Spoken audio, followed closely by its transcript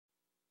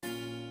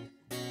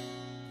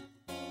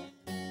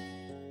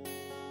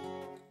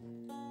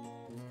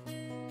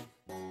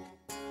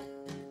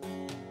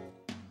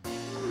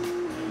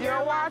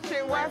You're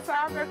watching West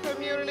Hartford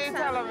Community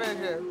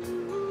Television.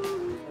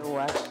 You're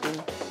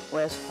watching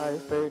West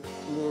Hartford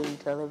Community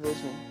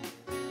Television.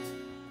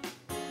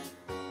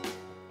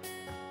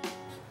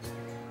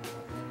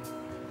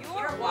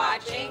 You're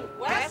watching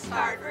West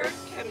Hartford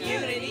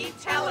Community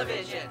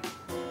Television.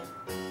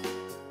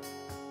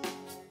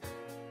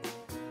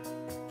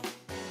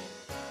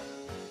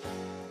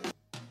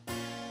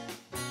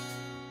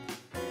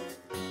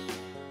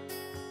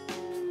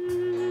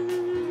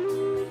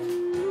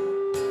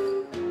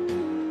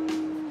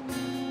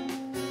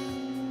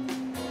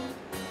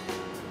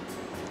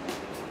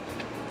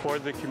 For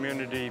the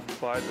community,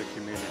 by the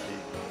community.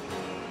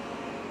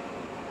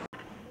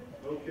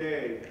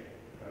 Okay,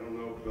 I don't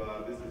know if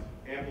this is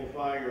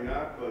amplifying or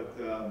not, but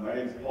my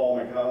name is Paul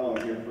McConnell.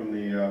 I'm here from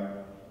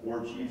the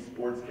War Chief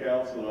Sports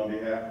Council, and on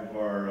behalf of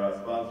our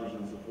sponsors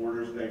and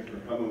supporters, thanks for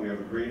coming. We have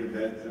a great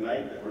event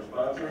tonight that we're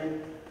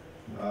sponsoring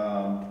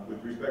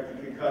with respect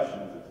to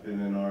concussions. It's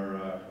been in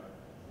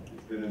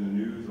the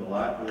news a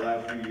lot for the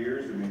last few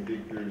years, and we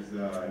think there's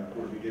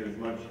important to get as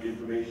much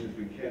information as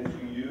we can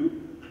to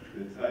you.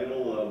 The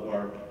title of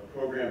our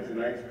program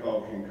tonight is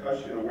called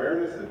Concussion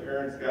Awareness, a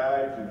Parent's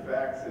Guide to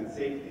Facts and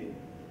Safety.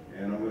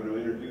 And I'm going to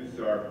introduce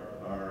our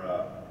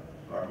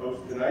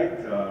host tonight,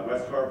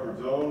 West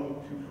Hartford's own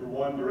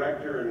 2-for-1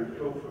 director and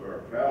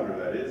founder,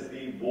 that is,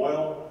 Steve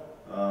Boyle.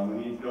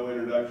 He needs no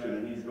introduction,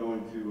 and he's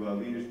going to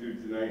lead us through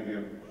tonight. We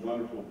have a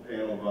wonderful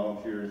panel of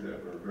volunteers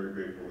that we're very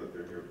grateful that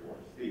they're here for.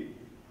 Steve.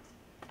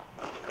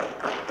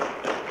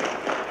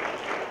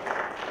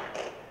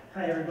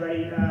 Hi,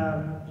 everybody.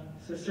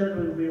 So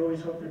certainly we always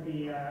hope there'd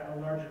be a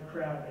larger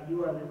crowd, but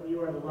you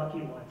are the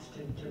lucky ones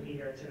to be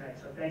here tonight.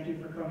 So thank you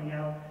for coming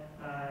out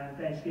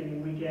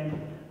Thanksgiving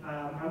weekend.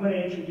 I'm going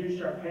to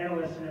introduce our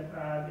panelists,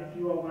 and if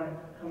you all want to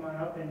come on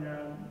up and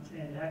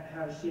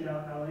have a seat,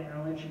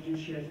 I'll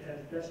introduce you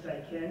as best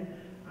I can.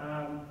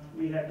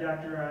 We have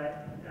Dr.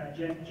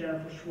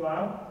 Jennifer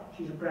Schwab.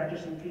 She's a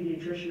practicing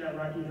pediatrician at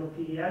Rocky Hill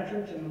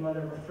Pediatrics and the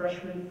mother of a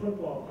freshman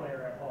football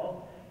player at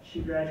Hall. She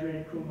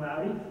graduated cum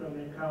laude from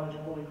the College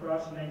of Holy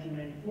Cross in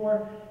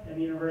 1994 and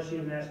the University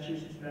of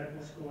Massachusetts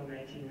Medical School in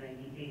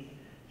 1998.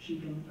 She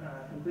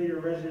completed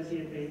her residency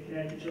at the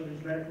Connecticut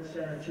Children's Medical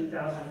Center in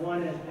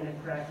 2001 and has been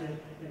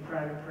in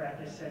private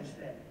practice since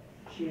then.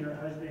 She and her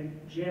husband,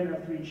 Jim,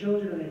 have 3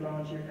 children, and they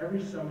volunteer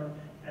every summer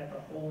at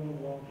the Hole in the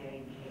Wall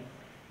game camp.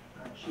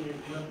 She has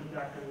worked with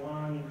Dr.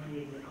 Wang in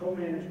creating a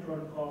co-managed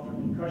protocol for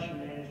concussion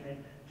management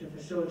to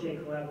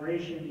facilitate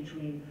collaboration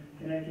between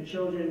Connecticut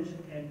Children's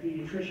and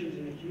pediatricians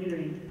in the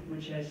community,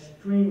 which has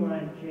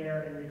streamlined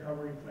care and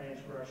recovery plans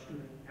for our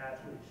student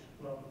athletes.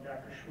 Welcome,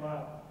 Dr.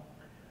 Schwab.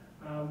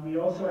 We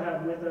also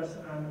have with us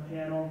on the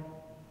panel,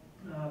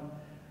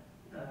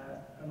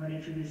 I'm going to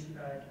introduce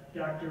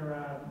Dr.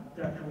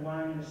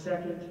 Wang in a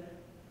second,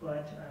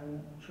 but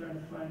I'm trying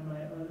to find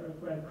my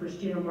other,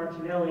 Christina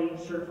Martinelli,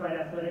 certified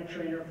athletic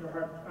trainer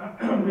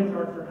with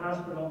Hartford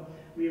Hospital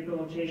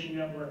Rehabilitation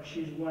Network.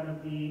 She's one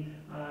of the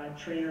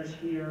trainers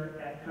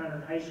here at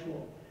Conard High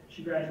School.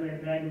 She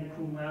graduated magna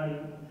cum laude,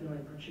 I'm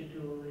feeling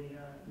particularly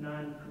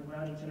non-cum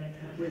laude tonight,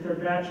 with her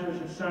Bachelor's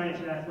of Science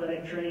in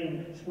Athletic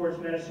Training, Sports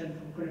Medicine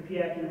from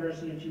Quinnipiac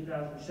University in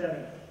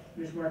 2007.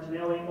 Ms.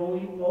 Martinelli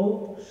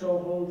also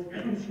holds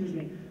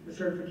the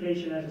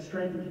certification as a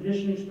strength and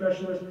conditioning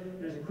specialist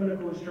and as a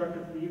clinical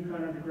instructor for the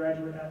UConn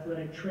Undergraduate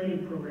Athletic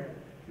Training Program.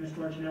 Ms.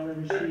 Martinelli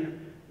received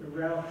the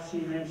Ralph C.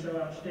 Mansell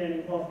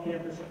Outstanding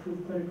Off-Campus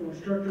Approved Clinical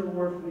Instructor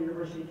Award from the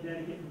University of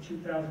Connecticut in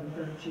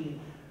 2013.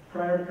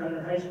 Prior to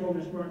Conard High School,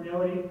 Ms.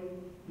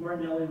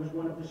 Martinelli was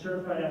one of the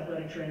certified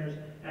athletic trainers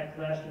at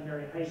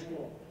Glastonbury High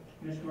School.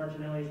 Ms.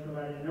 Martinelli has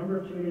provided a number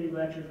of community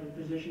lectures with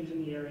physicians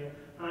in the area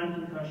on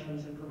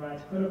concussions and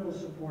provides clinical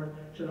support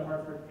to the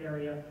Hartford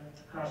Area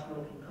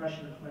Hospital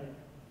Concussion Clinic.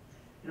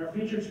 And our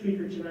featured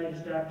speaker tonight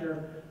is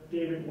Dr.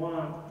 David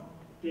Wang.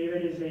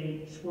 David is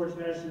a sports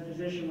medicine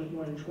physician with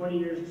more than 20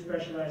 years of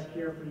specialized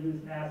care for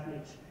youth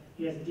athletes.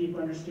 He has a deep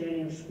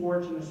understanding of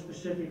sports and the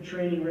specific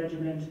training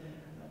regimes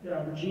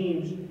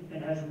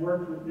and has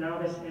worked with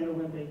novice and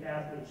Olympic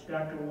athletes.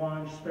 Dr.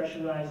 Wang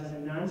specializes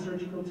in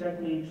non-surgical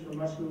techniques for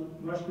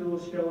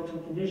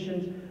musculoskeletal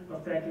conditions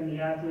affecting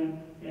the athlete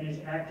and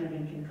is active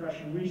in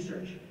concussion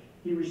research.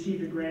 He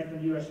received a grant from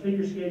the U.S.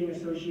 Figure Skating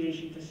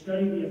Association to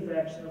study the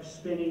effects of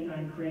spinning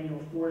on cranial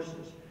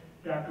forces.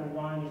 Dr.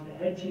 Wang is the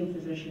head team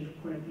physician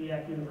for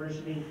Quinnipiac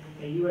University,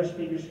 a U.S.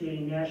 Figure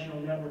Skating National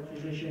Network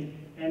physician,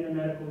 and the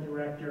medical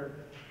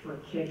director for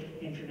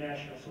KIC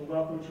International. So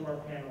welcome to our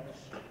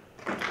panelists.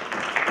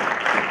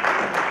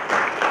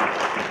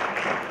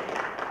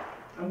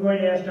 I'm going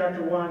to ask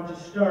Dr. Wang to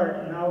start,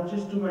 and I'll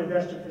just do my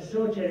best to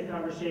facilitate a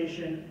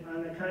conversation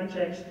on the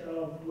context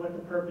of what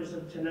the purpose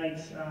of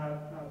tonight's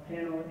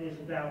panel is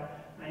about.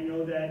 I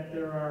know that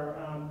there are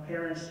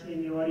parents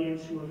in the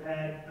audience who have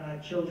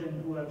had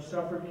children who have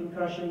suffered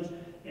concussions,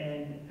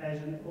 and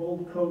as an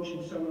old coach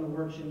in someone who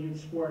works in youth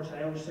sports,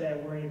 I always say I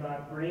worry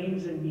about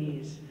brains and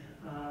knees,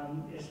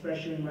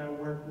 especially in my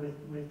work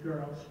with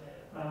girls.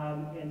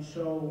 And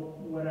so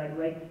what I'd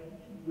like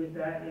with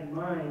that in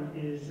mind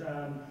is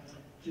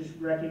just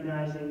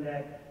recognizing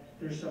that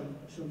there's some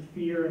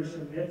fear and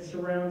some myths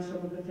around some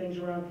of the things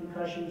around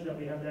concussions, that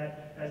we have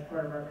that as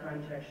part of our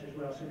context as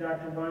well. So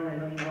Dr. Wang, I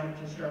know you wanted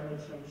to start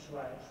with some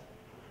slides.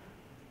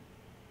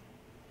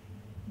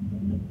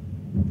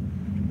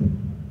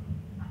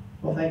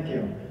 Well, thank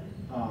you.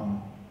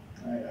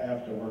 I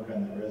have to work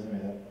on the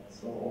resume, that's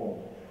so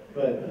old.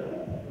 But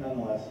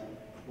nonetheless,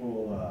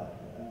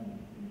 I'm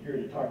here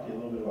to talk to you a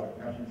little bit about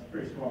concussions. It's a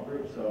pretty small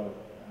group, so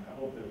I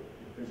hope that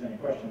if there's any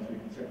questions, we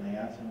can certainly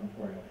answer them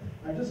for you.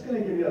 I'm just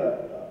going to give you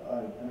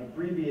an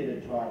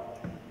abbreviated talk.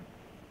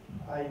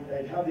 I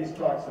have these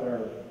talks that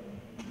are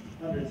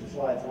hundreds of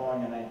slides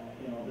long, and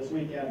this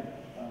weekend,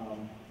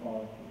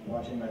 while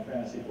watching my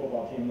fantasy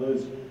football team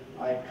lose,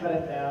 I cut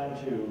it down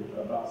to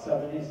about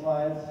 70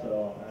 slides,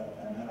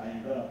 and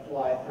I'm going to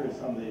fly through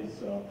some of these,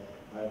 so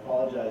I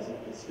apologize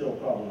if it's still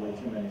probably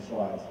too many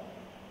slides.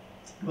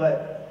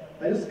 But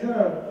I just kind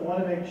of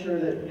want to make sure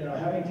that,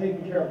 having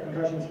taken care of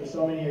concussions for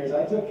so many years,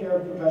 I took care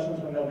of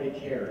concussions when nobody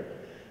cared.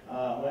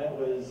 When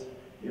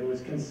it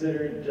was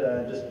considered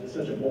just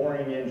such a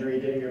boring injury,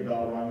 getting your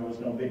bell rung, it was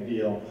no big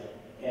deal.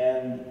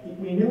 And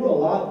we knew a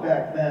lot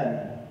back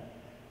then,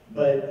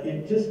 but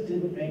it just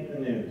didn't make the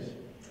news.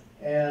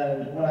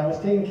 And when I was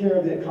taking care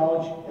of the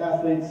college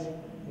athletes,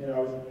 I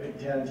was Big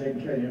Ten,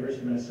 taking care of the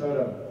University of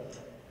Minnesota,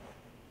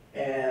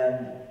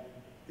 and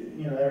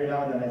every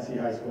now and then I'd see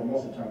high school.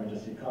 Most of the time I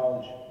just see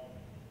college.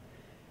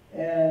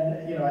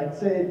 And I'd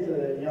say to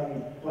the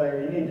young player,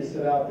 you need to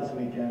sit out this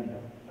weekend.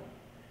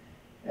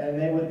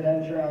 And they would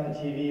then turn on the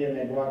TV and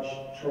they'd watch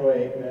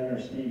Troy Aikman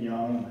or Steve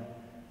Young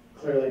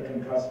clearly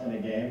concussed in a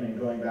game and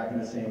going back in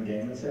the same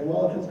game and say,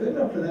 well, if it's good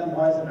enough for them,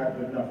 why is it not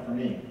good enough for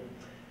me?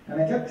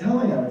 And I kept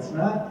telling them, it's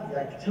not,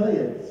 I can tell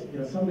you,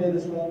 someday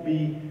this won't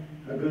be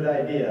a good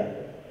idea.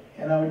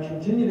 And I would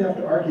continue to have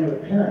to argue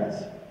with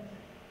parents.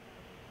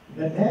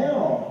 But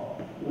now,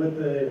 with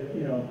the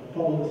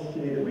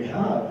publicity that we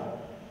have,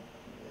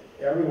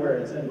 everywhere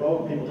it's in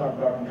vogue, people talk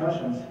about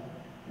concussions,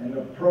 and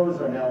the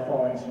pros are now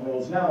following some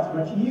rules. Now it's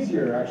much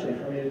easier, actually,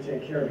 for me to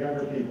take care of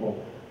younger people.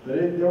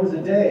 But there was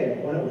a day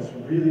when it was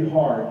really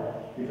hard,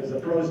 because the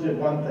pros did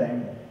one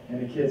thing,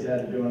 and the kids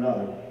had to do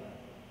another.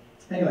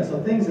 Anyway, so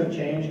things have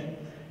changed,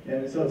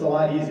 and so it's a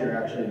lot easier,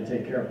 actually, to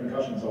take care of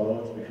concussions, although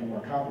it's become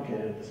more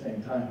complicated at the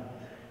same time.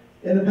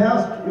 In the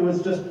past, it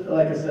was just,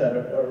 like I said,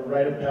 a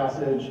rite of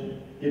passage,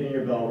 getting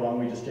your bell rung,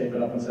 we just tape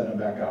it up and send them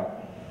back out.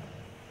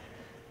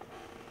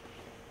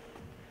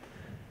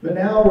 But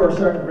now we're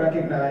starting to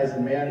recognize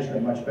and manage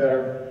them much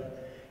better,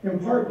 in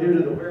part due to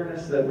the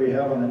awareness that we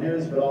have on the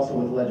news, but also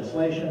with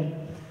legislation.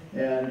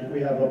 And we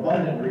have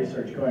abundant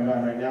research going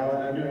on right now,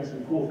 and I'm doing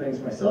some cool things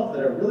myself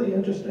that are really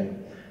interesting.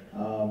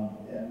 And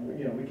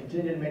we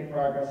continue to make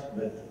progress,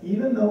 but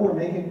even though we're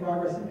making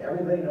progress and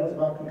everybody knows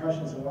about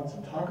concussions and wants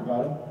to talk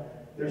about them,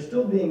 they're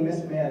still being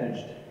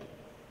mismanaged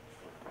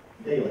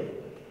daily.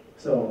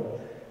 So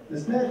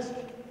this next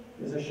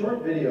is a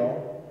short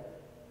video.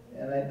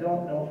 And I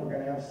don't know if we're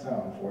going to have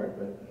sound for it,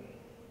 but...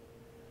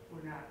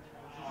 We're not.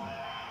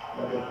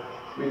 Okay,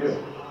 we do.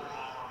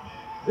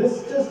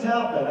 This just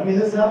happened. I mean,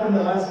 this happened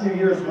the last few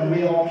years when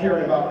we all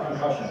cared about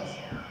concussions.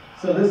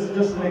 So this is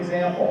just an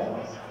example.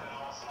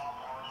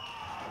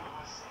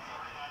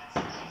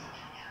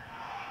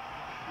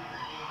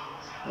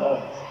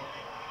 Oh.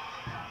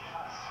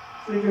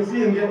 So you can see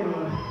him getting...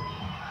 pretty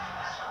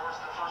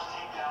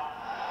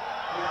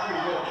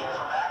good.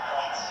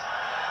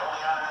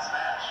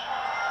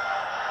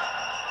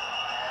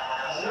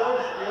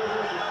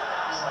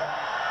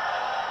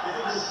 This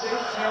is the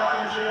state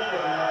championship in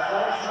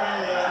athletic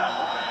training.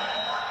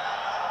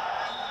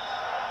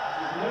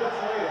 This is minutes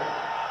later.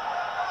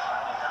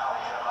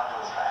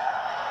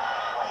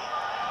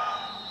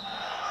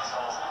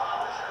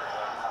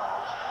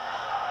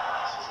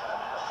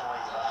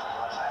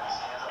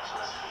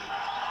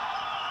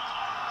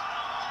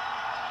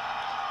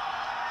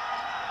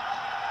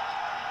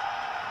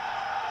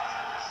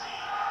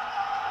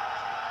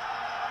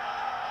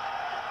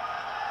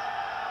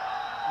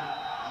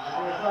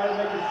 We're going to try to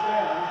make it stand.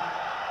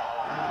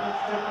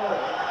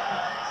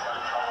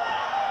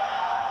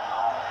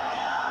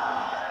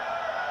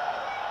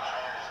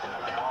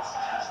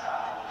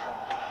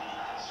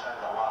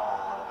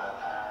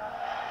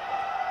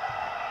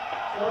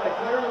 So they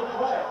clear the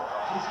play.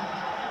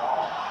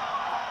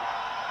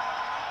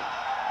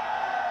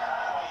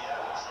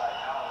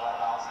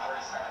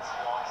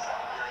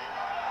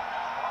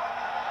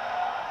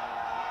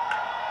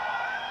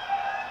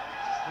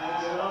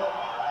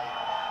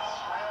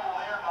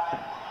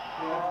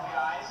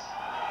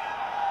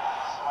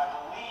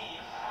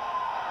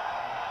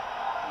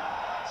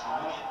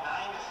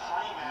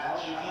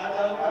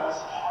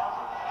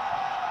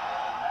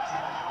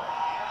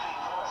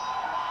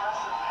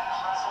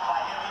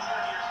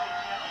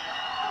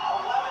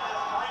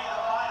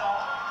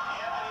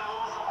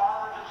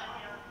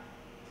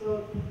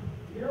 So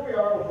here we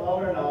are with all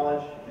our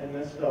knowledge, and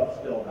this stuff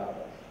still happens.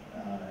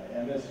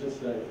 And this is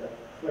just a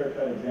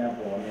clear-cut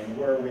example. I mean,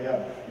 where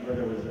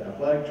there was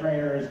athletic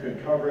trainers,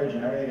 good coverage,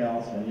 and everything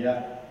else, and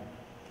yet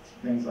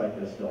things like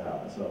this still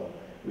happen. So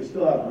we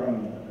still have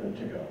room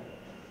to go.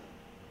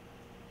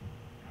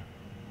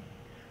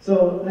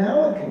 So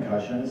now with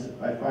concussions,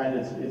 I find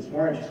it's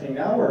more interesting.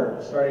 Now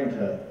we're starting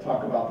to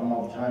talk about them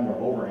all the time. We're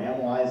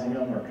overanalyzing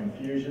them. We're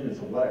confusion as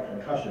to what a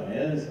concussion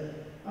is.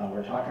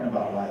 We're talking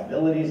about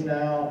liabilities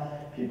now.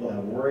 People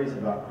have worries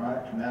about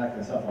chronic traumatic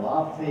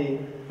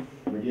encephalopathy.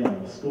 We're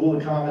dealing with school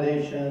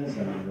accommodations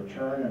and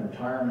return and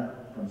retirement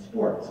from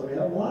sports. So we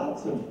have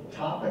lots of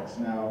topics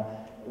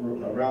now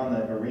around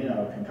the arena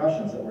of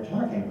concussions that we're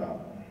talking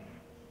about.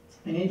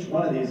 And each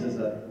one of these is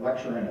a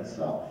lecture in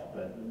itself,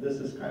 but this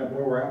is kind of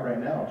where we're at right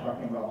now,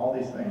 talking about all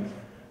these things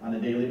on a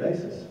daily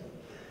basis.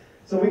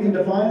 So we can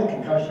define a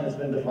concussion. It's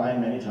been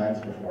defined many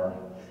times before.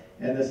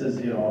 And this is,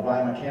 a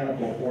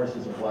biomechanical force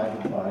is applied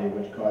to the body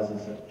which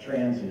causes a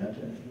transient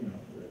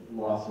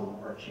loss of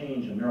or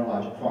change in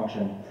neurologic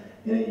function.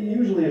 And it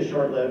usually is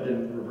short-lived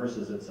and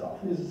reverses itself.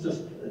 This is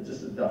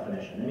just a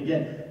definition. And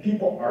again,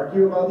 people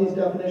argue about these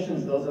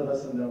definitions. Those of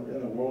us in the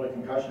world of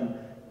concussion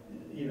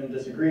even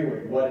disagree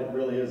with what it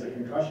really is a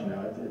concussion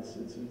now.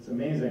 It's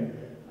amazing.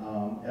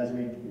 As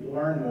we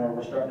learn more,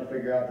 we're starting to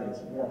figure out that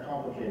it's more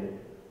complicated.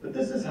 But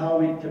this is how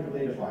we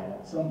typically define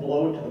it. Some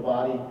blow to the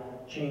body,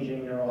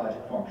 changing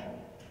neurologic function.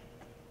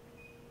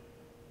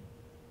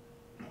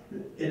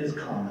 It is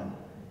common.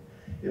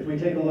 If we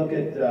take a look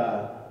at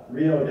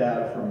Rio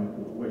data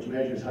which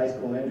measures high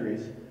school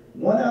injuries,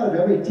 1 out of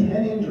every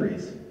 10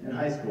 injuries in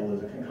high school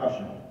is a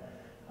concussion.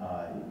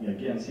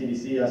 Again,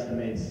 CDC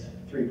estimates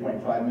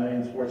 3.5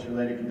 million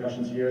sports-related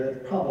concussions a year.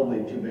 That's probably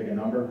too big a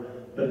number,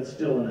 but it's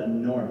still an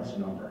enormous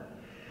number.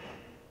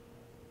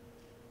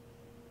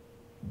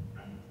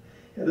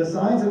 The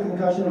signs of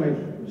concussion,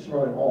 we've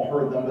sort of all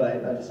heard them,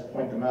 but I just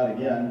point them out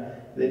again.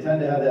 They tend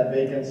to have that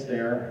vacant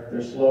stare.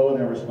 They're slow in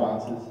their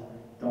responses.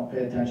 Don't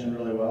pay attention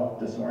really well.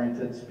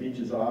 Disoriented, speech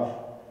is off.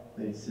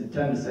 They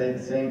tend to say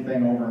the same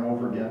thing over and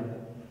over again.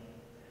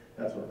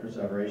 That's what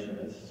perseveration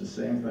is. It's the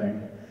same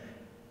thing.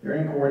 They're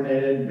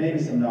incoordinated,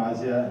 maybe some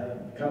nausea,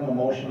 become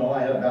emotional.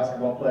 I had a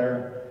basketball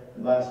player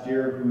last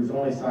year whose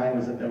only sign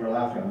was that they were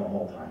laughing the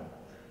whole time.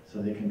 So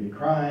they can be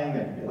crying,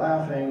 they can be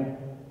laughing,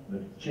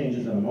 the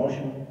changes in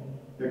emotion.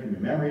 There can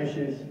be memory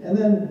issues. And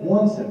then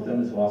one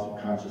symptom is loss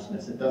of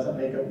consciousness. It doesn't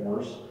make it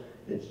worse,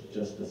 it's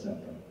just a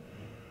symptom.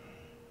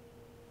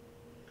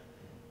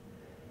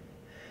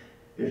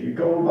 If you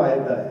go by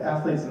the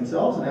athletes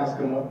themselves and ask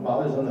them what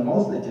bothers them the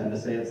most, they tend to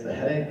say it's the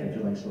headache and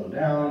feeling slowed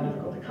down,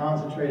 difficulty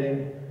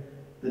concentrating,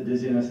 the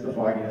dizziness, the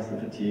fogginess, the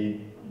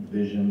fatigue,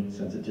 vision,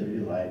 sensitivity,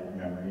 light,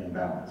 memory, and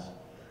balance.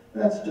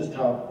 And that's just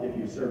how, if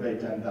you survey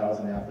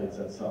 10,000 athletes,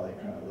 that's how they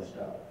kind of list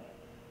out.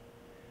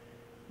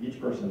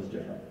 Each person is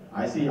different.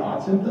 I see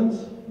odd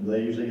symptoms.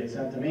 They usually get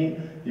sent to me.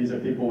 These are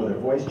people with their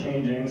voice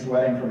changing,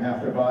 sweating from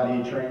half their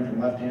body, turning from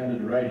left-handed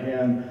to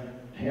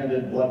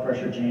right-handed, blood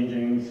pressure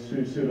changing,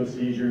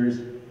 pseudo-seizures,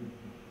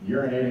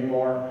 urinating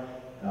more.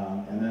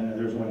 And then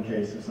there's one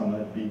case of someone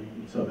that beat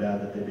so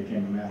bad that they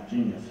became a math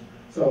genius.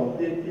 So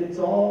it's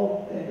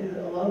all,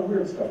 a lot of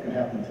weird stuff can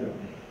happen too.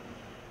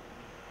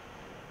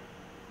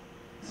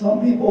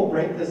 Some people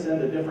break this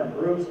into different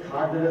groups,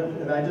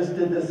 cognitive, and I just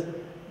did this,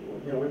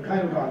 we've kind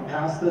of gone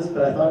past this,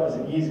 but I thought it was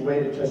an easy way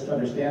to just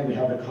understand. We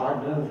have the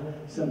cognitive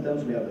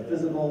symptoms, we have the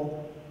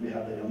physical, we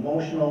have the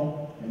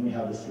emotional, and we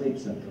have the sleep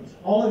symptoms.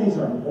 All of these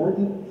are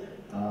important.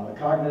 The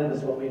cognitive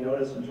is what we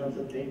notice in terms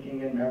of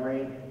thinking and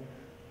memory.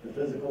 The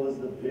physical is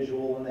the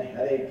visual and the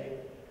headache.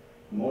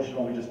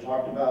 Emotional we just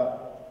talked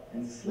about.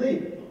 And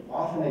sleep,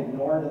 often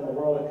ignored in the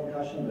world of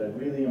concussion, but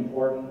really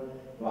important.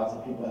 Lots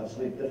of people have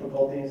sleep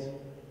difficulties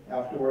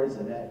afterwards,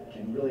 and that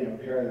can really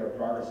impair their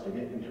progress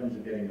in terms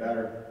of getting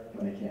better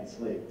when they can't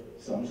sleep.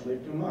 Some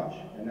sleep too much,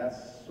 and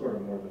that's sort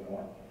of more the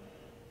norm.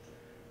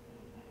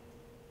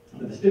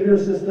 The vestibular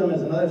system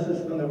is another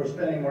system that we're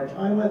spending more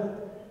time with.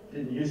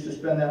 Didn't used to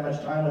spend that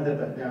much time with it,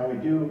 but now we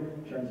do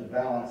in terms of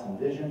balance and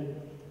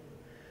vision.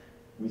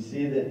 We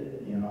see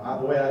that,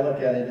 the way I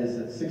look at it is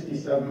that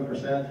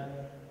 67%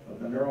 of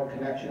the neural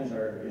connections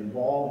are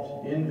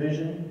involved in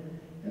vision.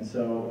 And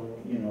so,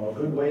 a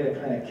good way to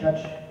kind of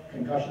catch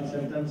concussion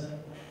symptoms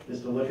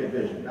is to look at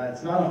vision. Now,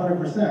 it's not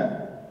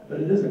 100%, but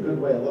it is a good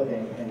way of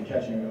looking and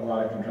catching a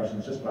lot of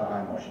concussions just by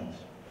eye motions.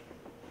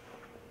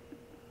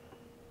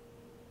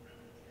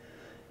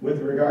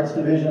 With regards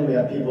to vision, we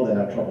have people that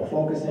have trouble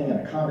focusing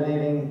and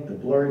accommodating, the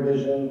blurry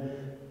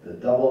vision, the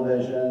double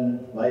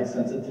vision, light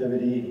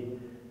sensitivity,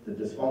 the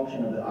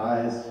dysfunction of the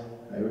eyes.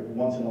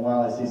 Once in a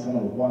while I see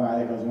someone with one eye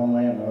that goes one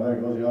way and another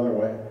goes the other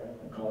way.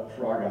 I call it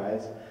frog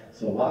eyes.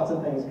 So lots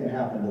of things can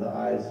happen to the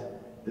eyes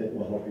that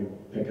will help you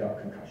pick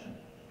out concussion.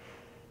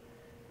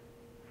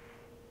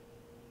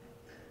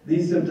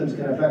 These symptoms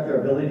can affect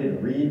their ability to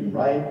read and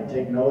write and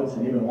take notes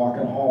and even walk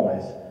in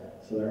hallways.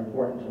 So they're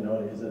important to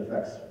note because it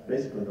affects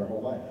basically their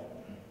whole life.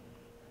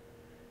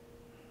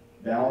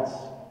 Balance,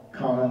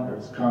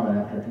 it's common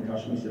after a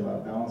concussion. We see a lot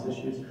of balance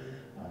issues.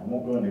 I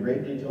won't go into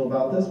great detail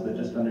about this, but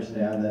just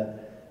understand that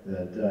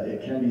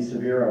it can be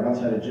severe. I once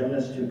had a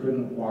gymnast who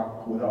couldn't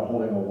walk without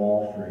holding a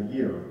wall for a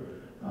year.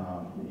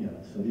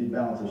 So these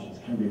balance issues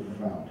can be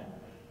profound.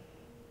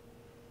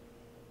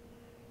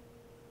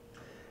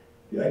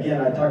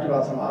 Again, I talked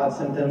about some odd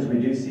symptoms. We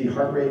do see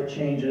heart rate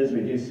changes.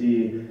 We do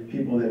see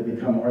people that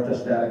become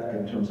orthostatic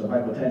in terms of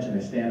hypotension.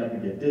 They stand up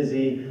and get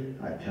dizzy.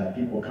 I've had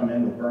people come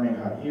in with burning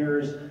hot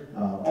ears.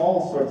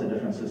 All sorts of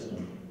different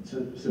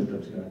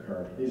symptoms can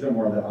occur. These are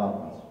more of the odd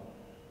ones.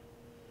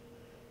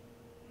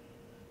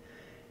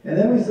 And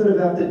then we sort of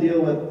have to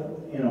deal with,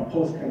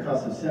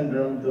 post-concussive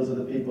syndrome. Those are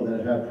the people that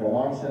have had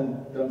prolonged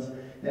symptoms.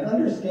 And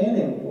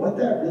understanding what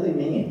that really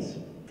means.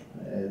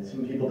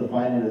 Some people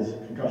define it as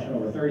concussion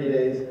over 30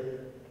 days.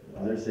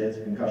 Others say it's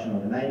concussion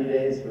over 90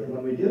 days. But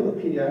when we deal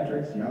with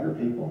pediatrics, younger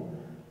people,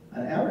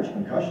 an average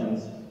concussion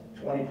is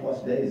 20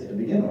 plus days to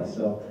begin with.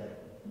 So,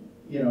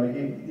 in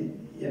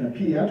a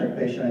pediatric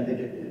patient, I think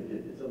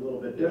it's a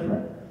little bit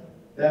different.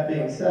 That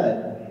being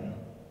said,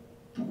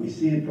 we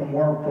see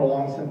more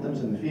prolonged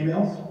symptoms in the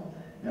females,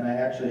 and I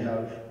actually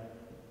have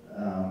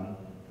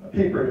a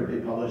paper to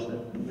be published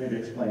that maybe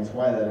explains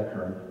why that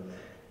occurred.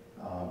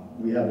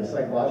 We have the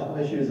psychological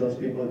issues. Those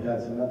people who've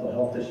had some mental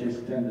health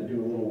issues tend to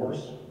do a little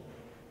worse.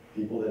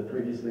 People that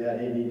previously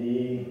had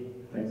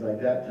ADD, things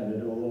like that, tend to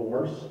do a little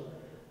worse.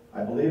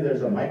 I believe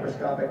there's a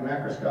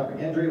macroscopic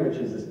injury, which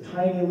is this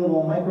tiny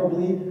little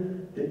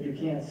microbleed that you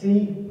can't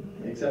see,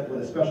 except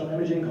with a special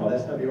imaging called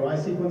SWI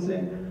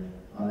sequencing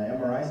on an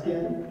MRI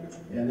scan.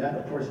 And that,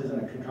 of course,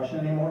 isn't a concussion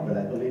anymore, but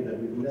I believe that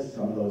we've missed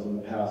some of those in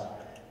the past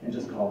and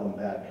just called them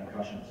bad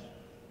concussions.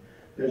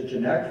 There's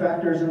genetic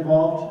factors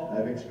involved.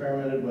 I've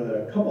experimented with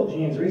a couple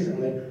genes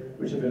recently,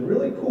 which have been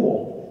really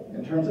cool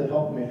in terms of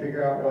helping me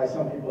figure out why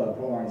some people have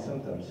prolonged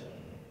symptoms.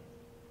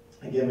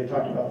 Again, we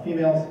talked about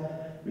females.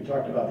 We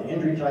talked about the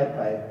injury type.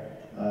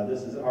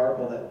 This is an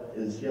article that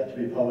is yet to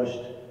be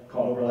published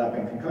called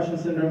Overlapping Concussion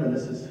Syndrome, and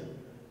this is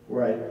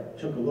where I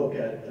took a look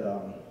at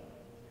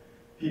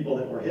people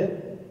that were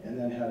hit and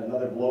then had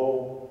another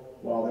blow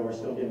while they were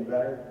still getting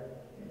better.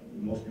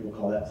 Most people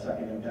call that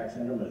second impact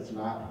syndrome, but it's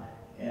not.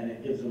 And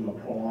it gives them a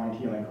prolonged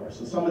healing course.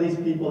 So some of these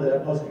people that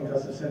have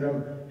post-concussive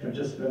syndrome have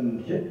just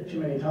been hit too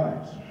many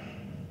times.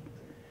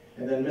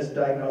 And then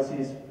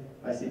misdiagnoses.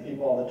 I see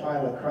people all the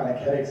time with chronic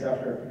headaches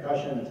after a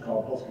concussion. It's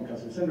called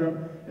post-concussive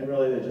syndrome, and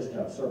really they just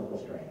have cervical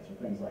strains or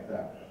things like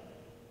that.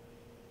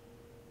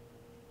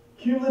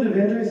 Cumulative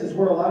injuries is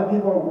where a lot of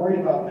people are worried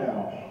about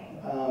now.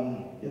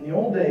 In the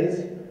old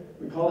days,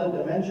 we called it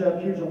dementia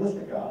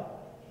pugilistica,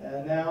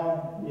 and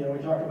now we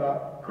talk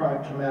about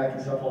chronic traumatic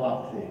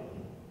encephalopathy.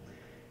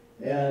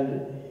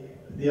 And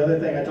the other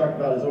thing I talked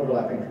about is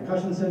overlapping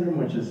concussion syndrome,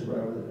 which is what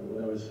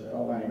I was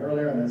outlining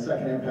earlier, and then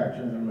second impact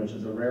syndrome, which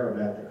is a rare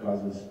event that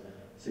causes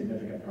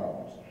significant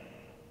problems.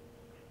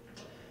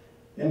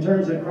 In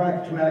terms of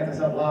chronic traumatic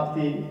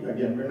encephalopathy,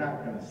 again, we're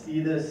not going to see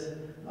this.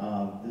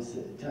 This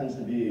tends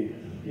to be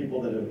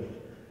people that have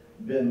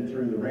been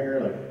through the ringer,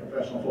 like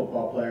professional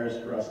football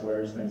players,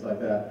 wrestlers, things like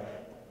that.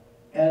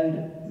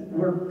 And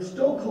we're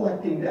still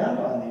collecting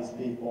data on these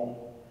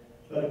people.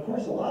 But of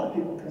course, a lot of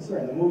people are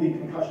concerned. The movie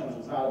Concussions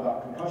was not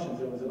about concussions,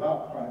 it was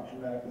about chronic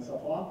traumatic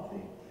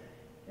encephalopathy.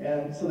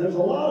 And so there's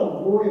a lot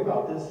of worry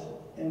about this,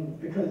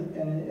 and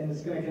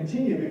it's going to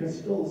continue because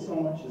still so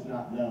much is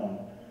not known.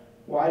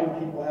 Why do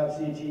people have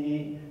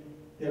CTE?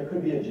 There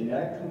could be a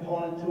genetic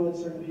component to it.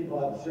 Certain people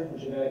have a certain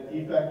genetic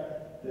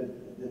defect that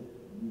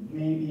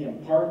may be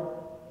in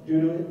part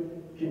due to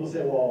it. People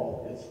say,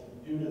 well, it's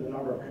due to the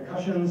number of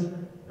concussions,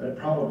 but it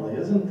probably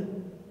isn't.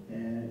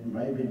 And it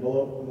might be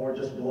more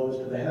just blows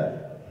to the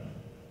head.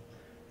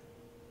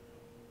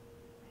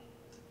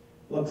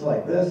 Looks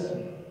like this.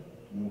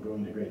 I won't go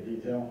into great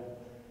detail.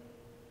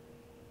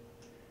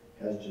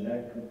 Has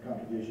genetic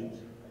contributions.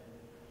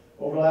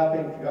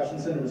 Overlapping concussion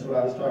syndrome is what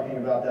I was talking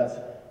about. That's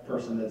a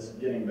person that's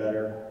getting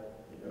better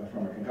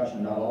from a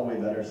concussion, not all the way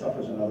better,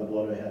 suffers another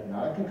blow to the head.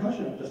 Not a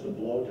concussion, just a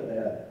blow to the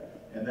head.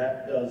 And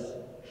that does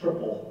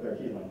triple their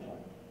healing time.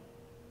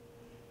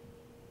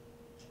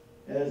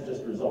 And it's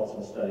just results of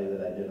a study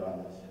that I did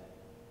on this.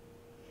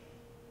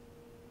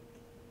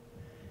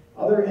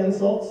 Other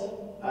insults,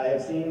 I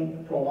have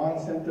seen prolonged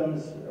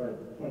symptoms, or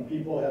when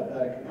people have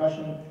had a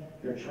concussion,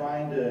 they're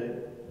trying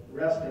to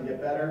rest and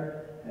get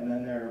better, and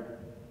then their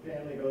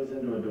family goes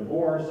into a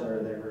divorce,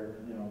 or they were,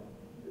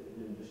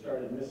 they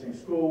started missing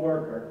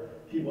schoolwork, or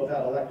people have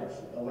had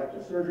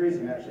elective surgeries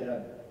and actually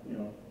had,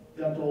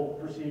 dental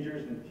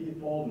procedures and teeth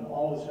pulled, and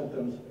all the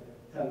symptoms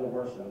tend to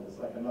worsen. It's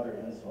like another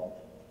insult.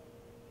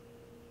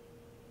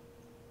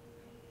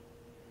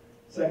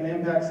 Second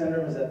impact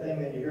syndrome is that thing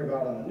that you hear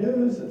about on the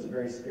news. It's a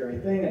very scary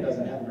thing. It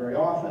doesn't happen very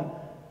often,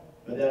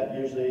 but that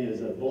usually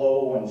is a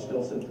blow when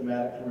still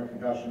symptomatic from a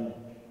concussion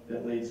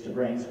that leads to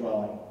brain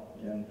swelling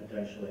and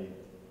potentially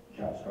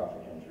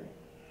catastrophic injury.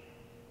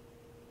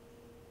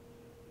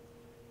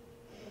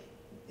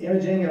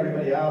 Imaging,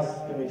 everybody asks,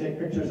 can we take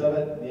pictures of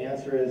it? The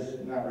answer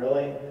is not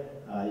really.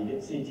 You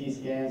get CT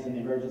scans in the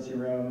emergency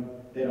room.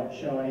 They don't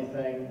show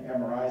anything.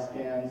 MRI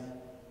scans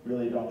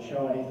really don't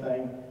show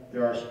anything.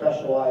 There are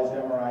specialized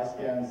MRI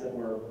scans that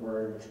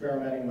we're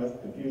experimenting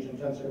with, diffusion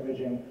tensor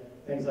imaging,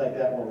 things like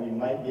that, where we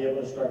might be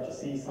able to start to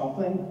see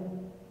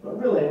something. But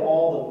really,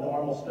 all the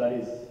normal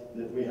studies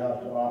that we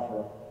have to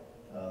offer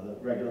the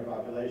regular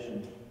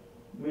population,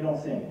 we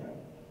don't see anything.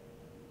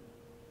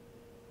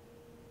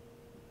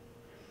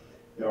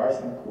 There are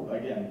some,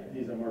 again,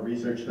 these are more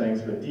research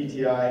things, but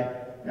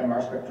DTI,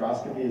 MR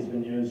spectroscopy has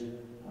been used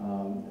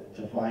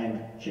to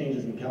find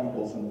changes in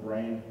chemicals in the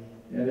brain.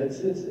 And it's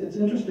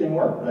interesting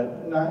work,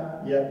 but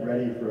not yet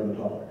ready for the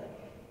public.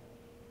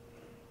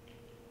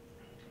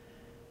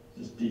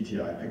 Just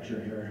DTI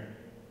picture here.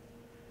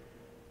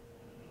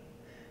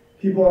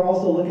 People are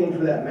also looking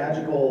for that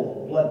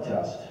magical blood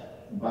test,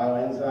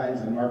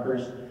 bioenzymes and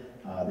markers.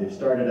 They've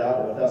started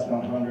out with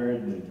S100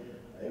 and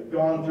they've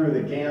gone through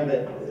the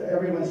gambit.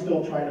 Everyone's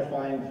still trying to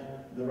find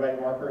the right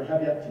marker,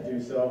 have yet to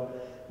do so.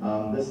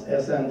 This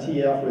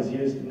SNTF was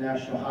used in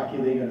National Hockey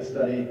League in a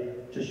study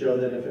to show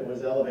that if it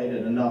was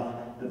elevated enough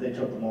that they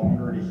took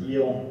longer to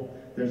heal.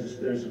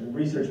 There's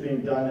research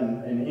being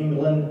done in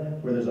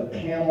England where there's a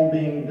panel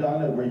being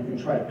done where you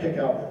can try to pick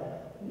out,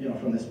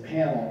 from this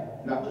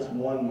panel, not just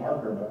one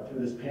marker, but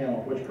through this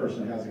panel, which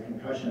person has a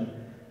concussion.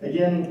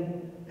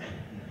 Again,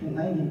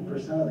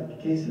 90% of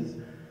the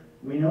cases,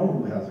 we know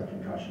who has a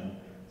concussion.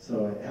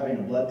 So having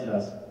a blood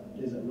test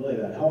isn't really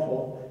that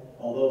helpful,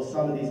 although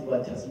some of these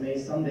blood tests may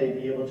someday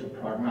be able to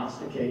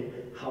prognosticate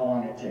how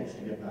long it takes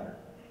to get better.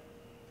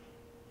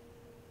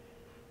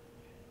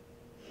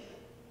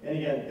 And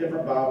again,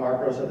 different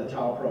biomarkers of the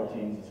tau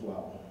proteins as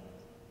well.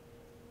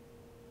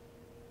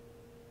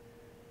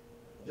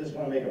 I just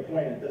want to make a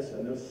point on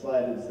this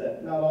slide is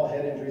that not all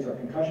head injuries are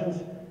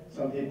concussions.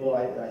 Some people,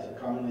 I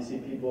commonly see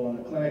people in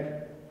the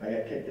clinic, I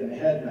get kicked in the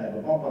head and I have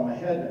a bump on my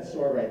head and it's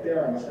sore right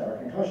there, I must have a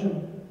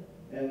concussion.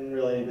 And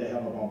really they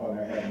have a bump on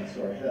their head and a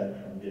sore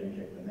head from getting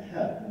kicked in the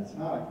head, and it's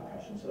not a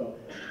concussion. So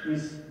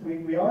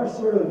we are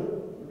sort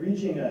of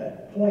reaching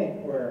a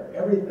point where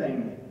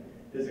everything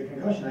is a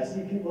concussion. I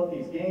see people at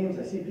these games,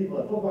 I see people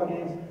at football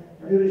games,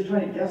 everybody's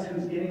trying to guess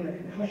who's getting the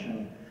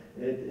concussion.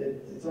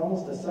 It's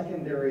almost a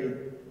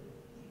secondary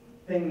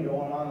thing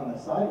going on the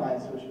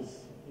sidelines, which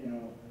is,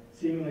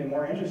 seemingly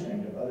more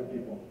interesting to other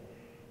people.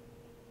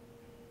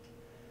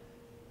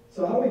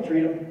 So how do we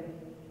treat them?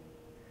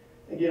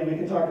 Again, we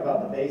can talk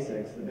about the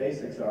basics. The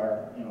basics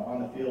are,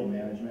 on the field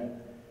management.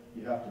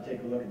 You have to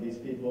take a look at these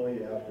people,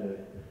 you have to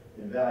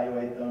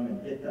evaluate them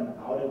and get them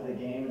out of the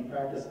game and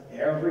practice.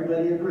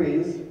 Everybody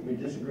agrees. We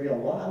disagree a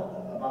lot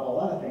about a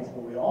lot of things,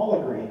 but we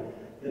all agree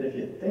that if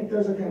you think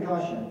there's a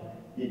concussion,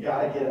 you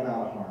got to get them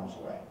out of harm's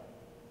way.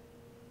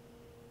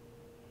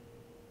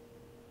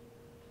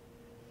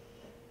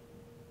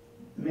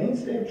 The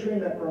mainstay of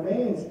treatment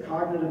remains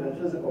cognitive and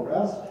physical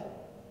rest.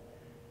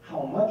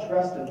 How much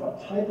rest and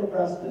what type of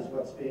rest is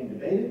what's being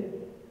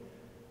debated.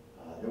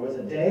 There was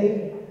a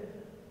day,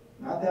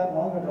 not that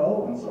long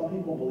ago, when some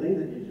people believed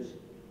that you just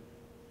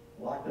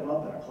locked them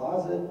up in a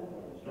closet,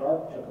 it was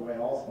dark, took away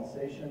all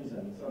sensations,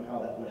 and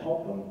somehow that would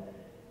help them.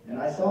 And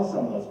I saw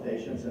some of those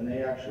patients, and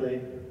they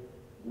actually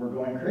were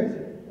going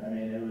crazy. I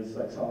mean, it was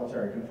like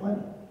solitary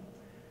confinement.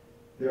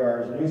 There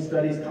are new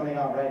studies coming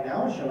out right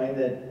now showing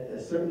that a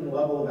certain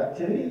level of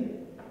activity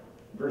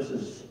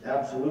versus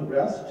absolute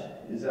rest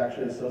is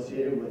actually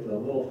associated with a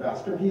little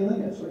faster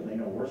healing and certainly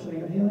no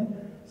worsening of healing.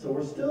 So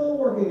we're still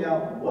working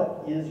out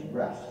what is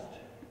rest.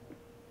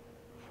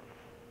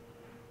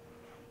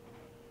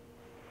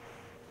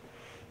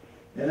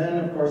 And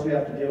then, of course, we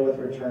have to deal with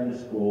return to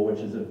school, which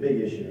is a big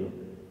issue.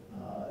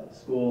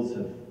 Schools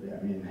have,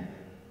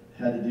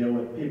 had to deal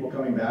with people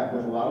coming back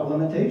with a lot of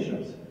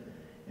limitations.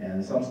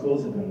 And some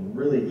schools have been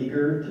really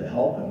eager to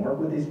help and work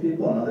with these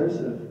people, and others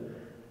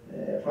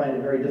find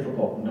it very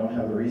difficult and don't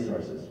have the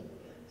resources.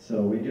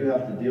 So we do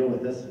have to deal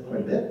with this quite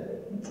a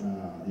bit.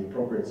 The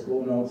appropriate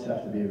school notes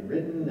have to be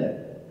written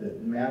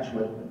that match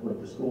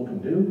what the school can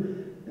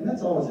do, and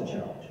that's always a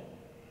challenge.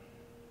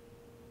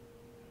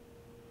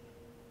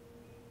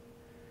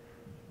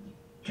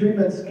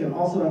 Treatments can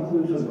also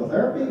include physical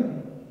therapy.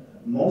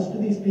 Most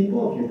of these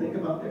people, if you think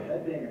about their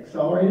head being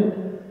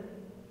accelerated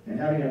and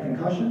having a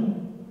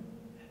concussion,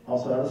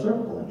 also have a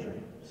cervical injury.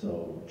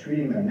 So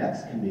treating their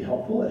necks can be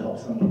helpful. It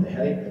helps them with the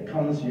headache that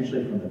comes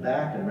usually from the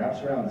back and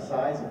wraps around the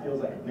sides. It feels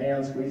like a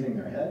man squeezing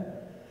their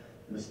head.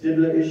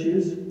 Vestibular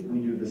issues, we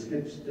do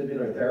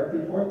vestibular therapy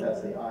for it.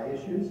 That's the eye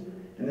issues.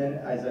 And then,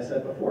 as I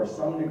said before,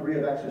 some degree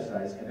of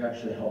exercise can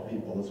actually help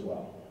people as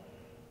well.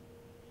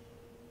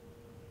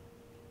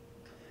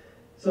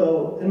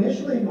 So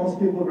initially, most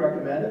people would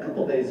recommend a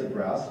couple days of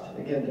rest,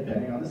 again,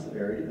 depending on the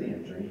severity of the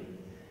injury.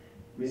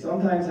 We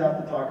sometimes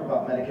have to talk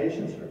about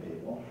medications for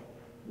people.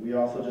 We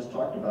also just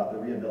talked about the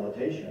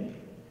rehabilitation.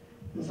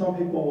 And some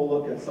people will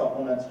look at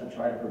supplements to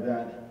try to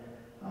prevent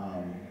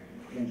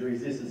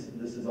injuries. This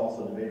is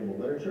also debatable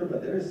literature,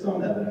 but there is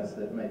some evidence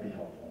that might be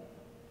helpful.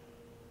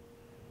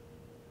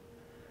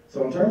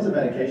 So in terms of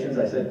medications,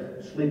 I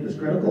said sleep is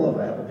critical. If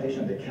I have a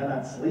patient that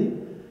cannot sleep,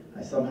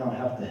 I somehow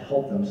have to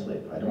help them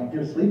sleep. I don't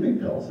give sleeping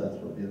pills, that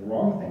would be the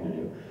wrong thing to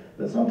do.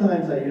 But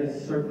sometimes I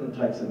use certain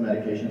types of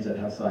medications that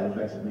have side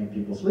effects that make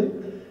people sleep,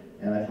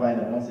 and I find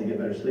that once they get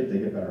better sleep, they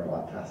get better a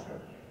lot faster.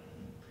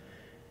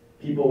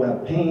 People who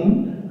have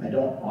pain, I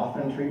don't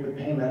often treat with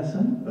pain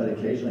medicine, but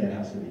occasionally it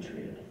has to be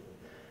treated.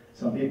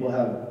 Some people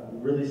have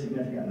really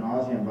significant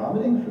nausea and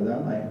vomiting. For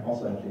them, I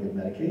also have to give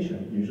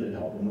medication, usually to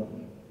help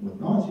them with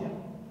nausea.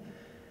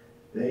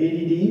 The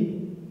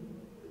ADD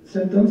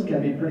symptoms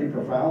can be pretty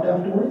profound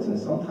afterwards, and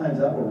sometimes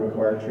that will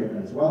require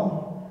treatment as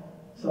well.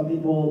 Some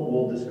people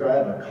will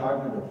describe a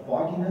cognitive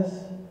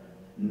fogginess,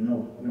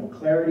 no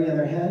clarity in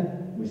their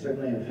head. We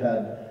certainly have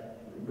had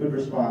good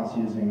response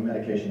using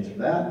medications for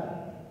that.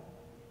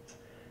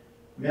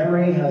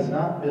 Memory has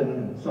not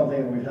been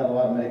something that we've had a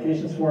lot of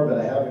medications for, but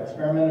I have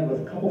experimented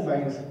with a couple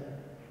things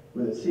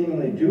that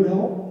seemingly do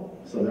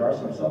help. So there are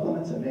some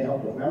supplements that may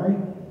help with memory.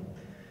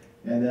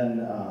 And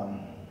then,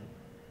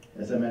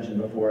 as I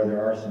mentioned before,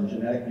 there are some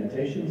genetic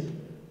mutations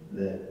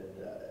that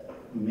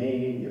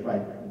may, if I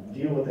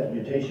deal with that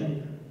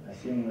mutation, I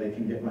seemingly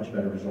can get much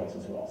better results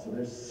as well. So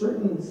there's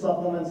certain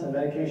supplements and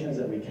medications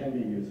that can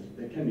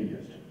be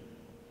used.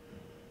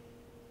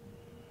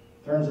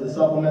 In terms of the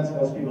supplements,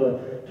 most people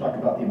talk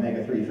about the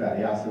omega-3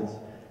 fatty acids.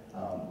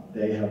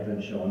 They have been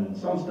shown in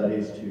some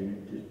studies to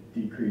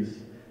decrease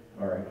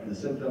the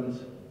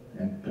symptoms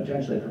and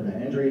potentially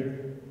prevent injury.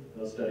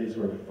 Those studies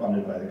were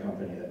funded by the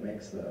company that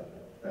makes the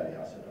fatty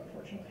acid,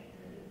 unfortunately.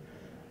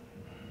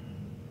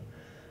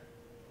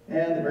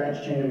 And the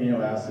branched chain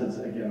amino acids,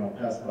 again, I'll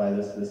pass by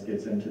this. This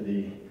gets into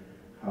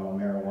how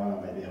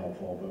marijuana may be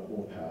helpful, but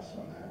we'll pass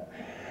on that.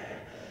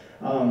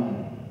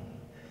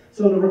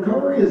 So the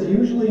recovery is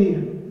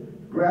usually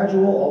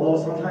gradual,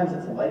 although sometimes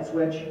it's a light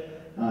switch.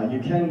 You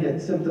can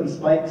get symptom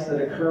spikes that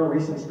occur. A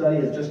recent study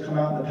has just come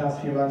out in the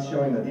past few months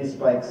showing that these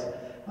spikes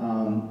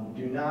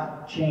do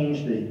not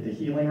change the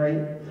healing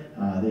rate.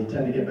 They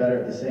tend to get better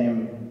at the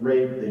same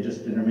rate. They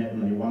just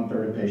intermittently,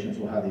 1/3 of patients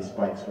will have these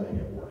spikes where they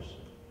get worse.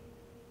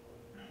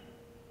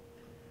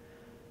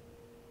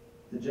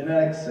 The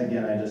genetics,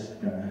 again,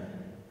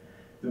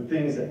 the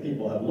things that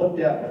people have looked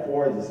at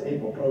before, this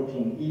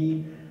apoprotein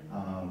E.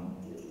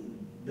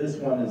 This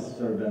one has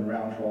sort of been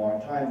around for a long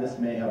time. This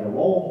may have a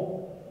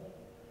role.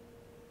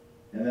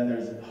 And then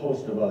there's a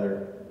host of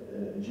other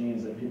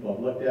genes that people have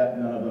looked at.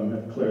 None of them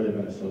have clearly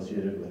been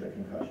associated with a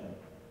concussion.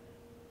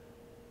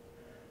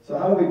 So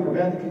how do we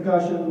prevent the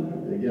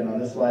concussion? Again, on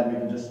this slide, we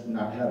can just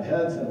not have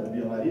heads, and it would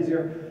be a lot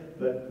easier.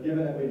 But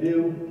given that we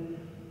do,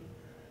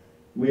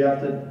 we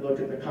have to look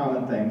at the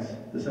common things,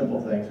 the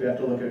simple things. We have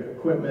to look at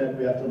equipment.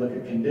 We have to look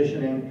at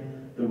conditioning,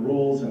 the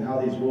rules, and how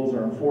these rules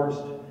are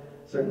enforced.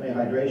 Certainly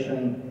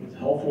hydration is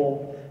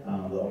helpful.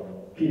 The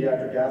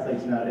pediatric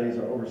athletes nowadays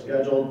are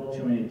overscheduled.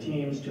 Too many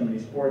teams, too many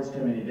sports,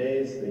 too many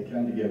days. They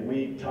tend to get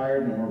weak,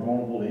 tired, and more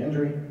vulnerable to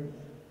injury.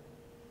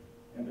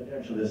 And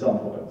potentially the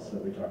supplements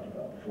that we talked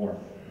about before.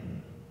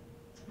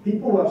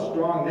 People who have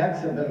strong necks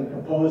have been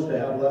proposed to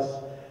have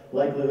less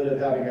likelihood of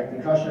having a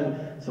concussion.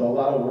 So a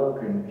lot of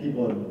work, and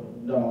people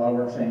have done a lot of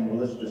work saying, well,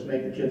 let's just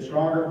make the kids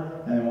stronger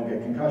and they won't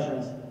get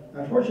concussions.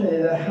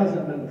 Unfortunately, that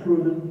hasn't been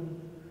proven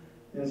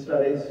in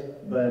studies,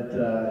 but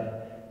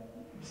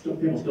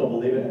people still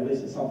believe it. At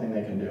least it's something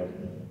they can do.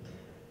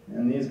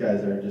 And these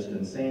guys are just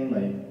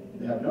insanely,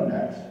 they have no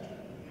necks.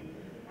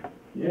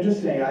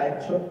 Interesting, I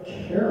took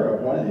care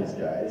of one of these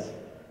guys.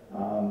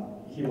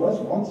 He was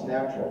once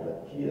natural,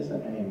 but he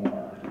isn't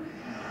anymore.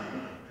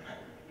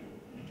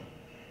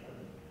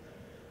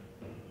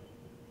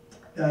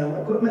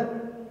 Equipment.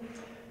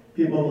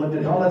 People have looked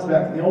at helmets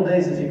back in the old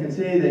days. As you can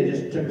see, they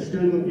just took a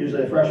student,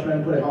 usually a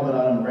freshman, put a helmet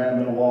on him, and ran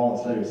him in a wall and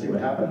studied to see what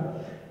happened.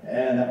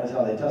 And that was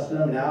how they tested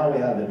them. Now we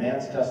have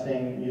advanced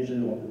testing. Usually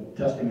the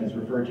testing is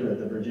referred to at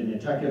the Virginia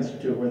Tech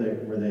Institute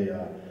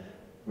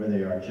where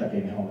they are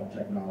checking helmet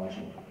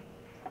technology.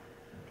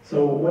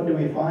 So what do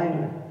we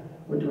find?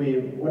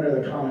 What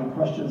are the common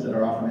questions that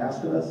are often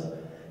asked of us?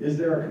 Is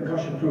there a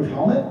concussion-proof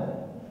helmet?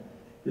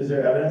 Is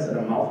there evidence that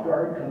a mouth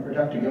guard can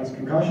protect against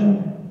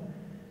concussion?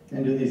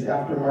 And do these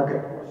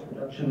aftermarket force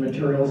reduction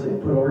materials that you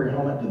put over your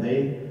helmet, do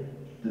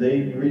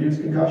they reduce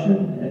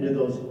concussion? And do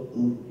those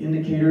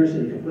indicators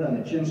that you can put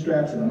on the chin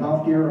straps and the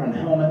mouth gear on the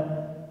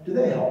helmet, do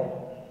they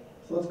help?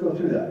 So let's go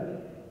through that.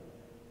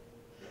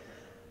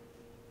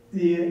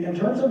 In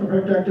terms of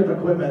protective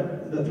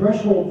equipment, the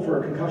threshold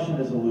for concussion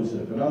is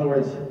elusive. In other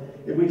words,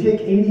 if we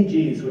take 80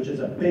 Gs, which is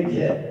a big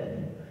hit,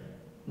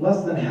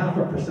 less than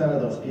 0.5%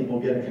 of those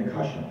people get a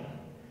concussion.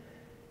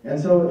 And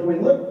so if we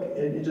look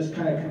at just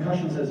kind of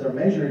concussions as they're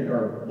measured,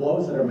 or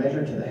blows that are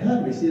measured to the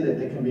head, we see that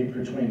they can be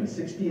between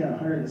 60 and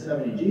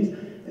 170 Gs,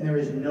 and there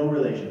is no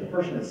relation. The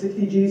person at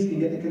 60 Gs can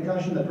get the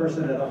concussion, the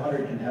person at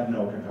 100 can have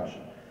no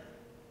concussion.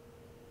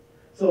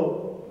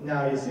 So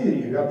now you see that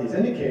you have these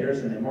indicators,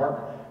 and they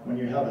mark when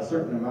you have a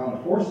certain amount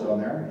of force on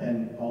there,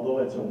 and although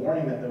it's a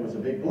warning that there was a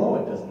big blow,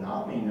 it does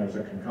not mean there's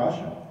a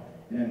concussion.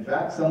 And in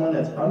fact, someone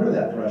that's under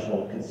that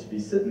threshold could be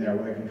sitting there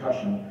with a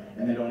concussion,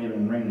 and they don't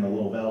even ring the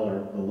little bell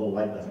or the little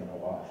light doesn't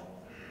go off.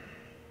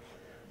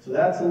 So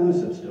that's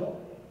elusive still.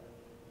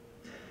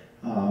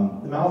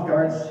 The mouth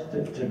guards,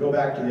 to go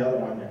back to the other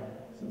one,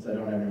 since I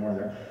don't have any more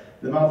there,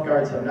 the mouth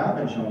guards have not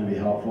been shown to be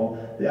helpful.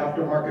 The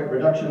aftermarket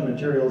reduction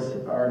materials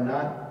are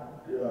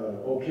not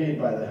okayed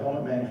by the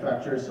helmet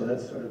manufacturers, so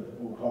that's sort of what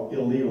we'll call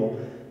illegal.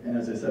 And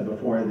as I said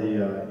before,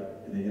 the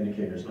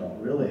indicators don't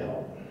really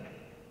help.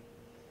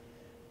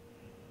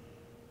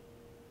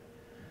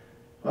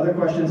 Other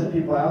questions that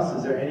people ask,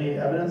 is there any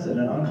evidence that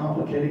an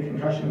uncomplicated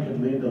concussion could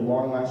lead to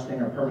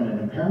long-lasting or permanent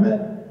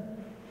impairment?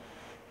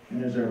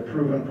 And is there a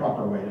proven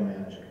proper way to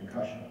manage a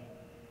concussion?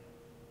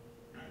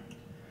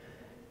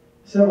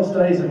 Several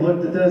studies have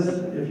looked at this.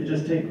 If you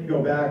just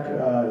go back,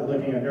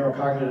 looking at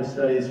neurocognitive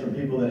studies from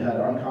people that had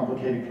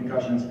uncomplicated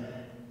concussions,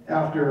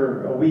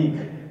 after a week,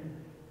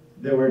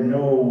 there were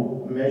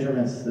no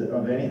measurements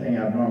of anything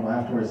abnormal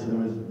afterwards, so there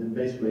was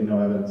basically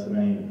no evidence of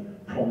any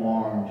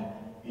prolonged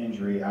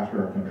injury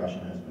after a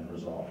concussion has been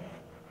resolved.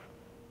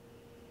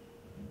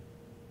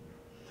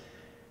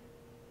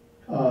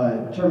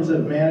 In terms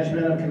of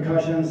management of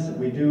concussions,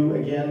 we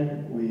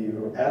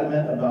are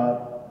adamant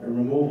about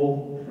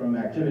removal from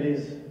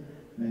activities.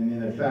 I mean,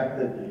 the fact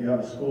that you have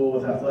a school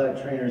with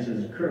athletic trainers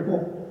is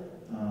critical.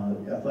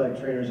 Athletic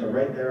trainers are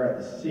right there at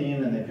the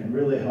scene and they can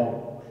really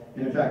help.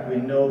 And in fact, we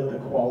know that the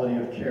quality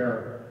of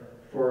care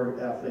for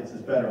athletes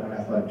is better when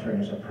athletic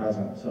trainers are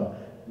present. So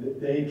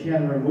they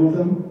can remove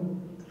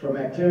them from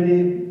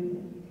activity,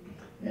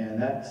 and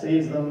that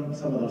saves them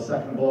some of those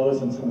second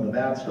blows and some of the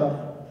bad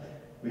stuff.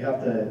 We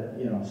have to,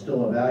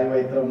 still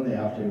evaluate them. They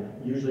have to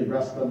usually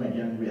rest them.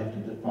 Again, we have to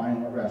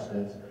define what rest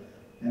is.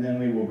 And then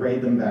we will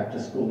grade them back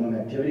to school and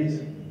activities.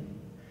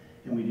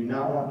 And we do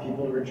not want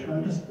people to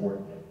return to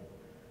sport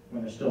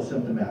when they're still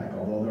symptomatic,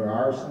 although there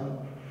are some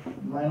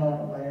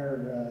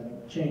minor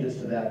changes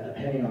to that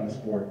depending on the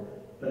sport.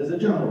 But as a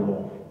general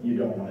rule, you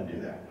don't want to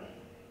do that.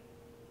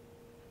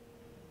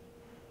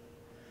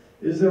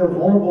 Is there a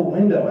vulnerable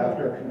window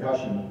after a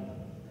concussion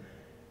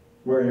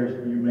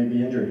where you may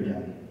be injured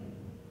again?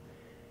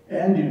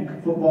 And do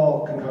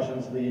football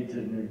concussions lead to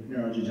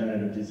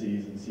neurodegenerative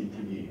disease and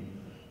CTE?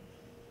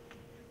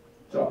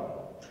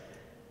 So,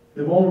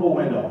 the vulnerable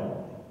window.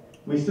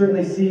 We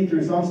certainly see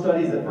through some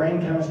studies that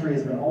brain chemistry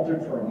has been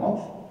altered for a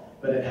month,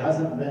 but it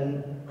hasn't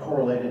been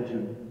correlated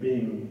to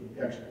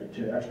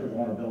expert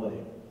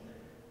vulnerability.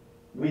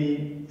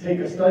 We take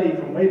a study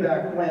from way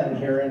back when,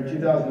 here in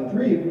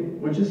 2003,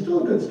 which is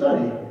still a good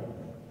study,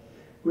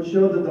 which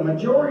showed that the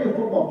majority of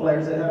football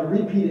players that had a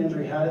repeat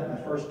injury had it in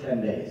the first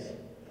 10 days.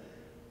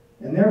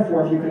 And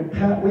therefore, if you could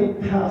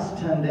wait past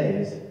 10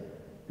 days,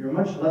 you're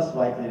much less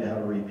likely to have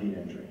a repeat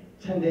injury.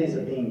 10 days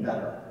of being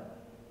better.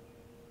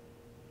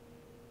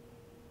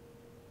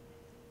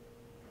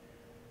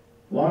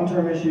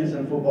 Long-term issues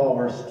in football,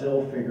 we're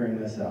still figuring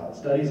this out.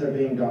 Studies are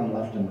being done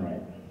left and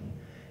right.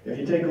 If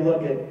you take a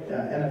look at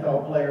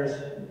NFL players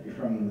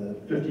from the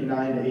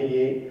 59 to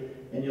 88,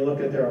 and you look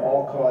at their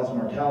all-cause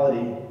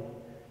mortality,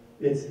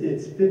 it's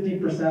 50%,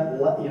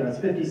 it's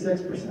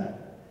 56%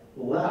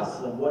 less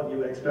of what you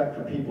would expect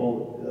for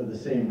people of the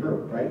same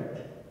group, right?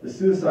 The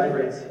suicide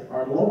rates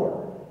are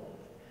lower.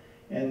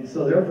 And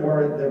so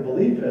therefore, their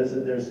belief is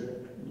that there's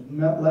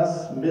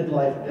less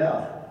midlife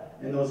death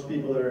in those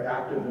people that are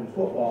active in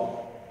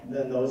football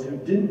than those who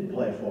didn't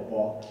play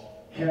football,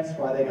 hence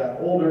why they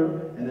got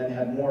older and then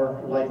had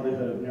more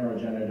likelihood of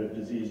neurodegenerative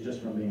disease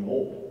just from being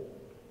old.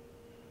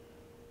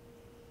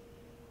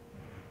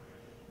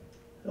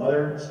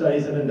 Other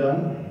studies have been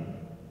done.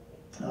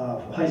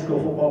 High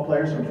school football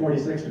players from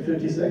 46 to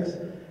 56,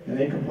 and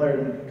they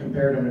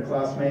compared them to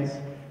classmates,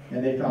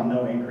 and they found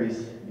no increase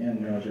in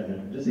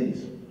neurodegenerative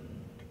disease.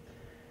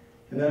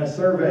 And then a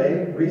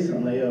survey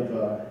recently of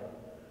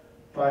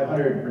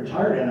 500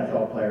 retired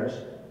NFL players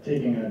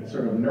taking a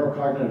sort of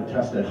neurocognitive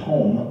test at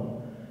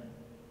home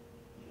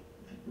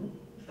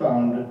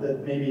found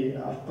that maybe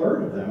a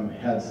third of them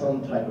had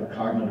some type of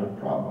cognitive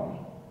problem.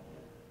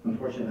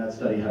 Unfortunately, that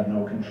study had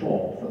no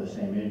control for the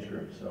same age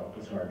group, so it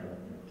was hard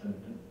to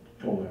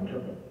totally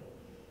interpret.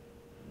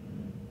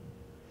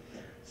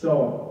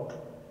 So,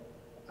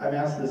 I'm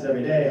asked this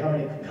every day, how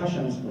many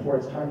concussions before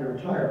it's time to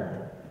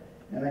retire?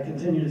 And I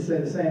continue to say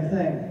the same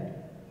thing.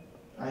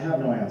 I have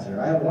no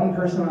answer. I have one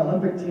person on the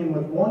Olympic team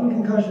with one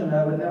concussion that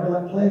I would never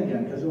let play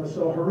again because it was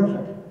so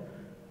horrific.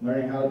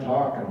 Learning how to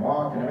talk and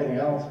walk and everything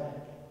else.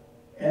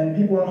 And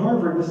people in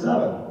Harvard with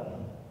 7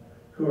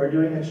 who are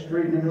doing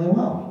extremely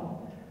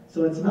well.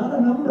 So it's not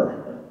a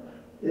number.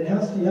 You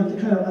have to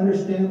kind of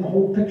understand the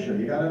whole picture.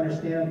 You got to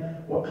understand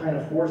what kind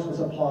of force was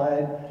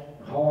applied,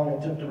 how long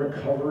it took to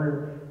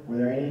recover, were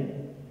there any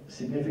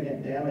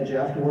significant damage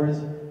afterwards,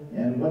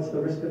 and what's the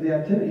risk of the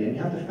activity. And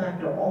you have to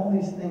factor all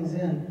these things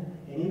in,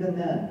 and even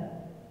then,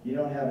 you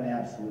don't have an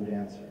absolute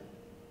answer.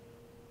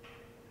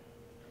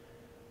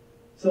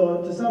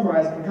 So to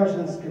summarize,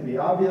 concussions can be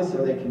obvious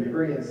or they can be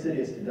very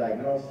insidious to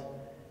diagnose.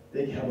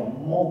 They have a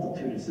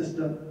multitude of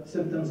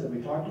symptoms that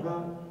we talked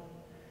about.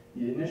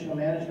 The initial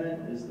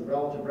management is the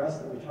relative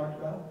rest that we talked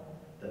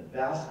about. The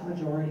vast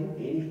majority,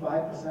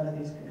 85% of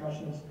these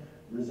concussions,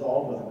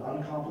 resolve with an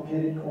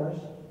uncomplicated course.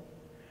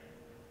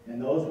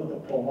 And those with the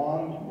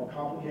prolonged, more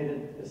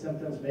complicated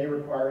symptoms may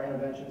require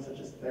interventions such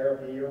as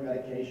therapy or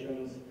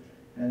medications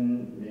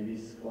and maybe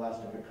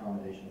scholastic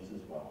accommodations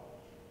as well.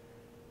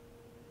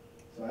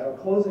 So I have a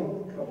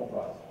closing couple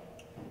thoughts.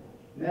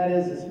 And that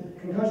is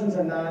concussions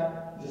are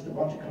not just a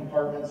bunch of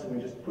compartments and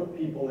we just put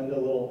people into a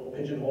little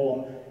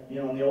pigeonhole them.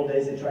 You know, in the old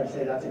days they tried to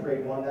say that's a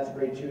grade 1, that's a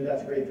grade 2,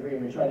 that's a grade 3,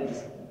 and we tried to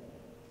just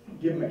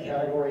give them a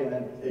category and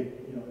then they,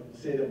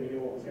 say that we knew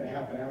what was going to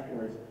happen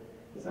afterwards.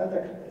 It's not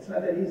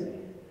that easy.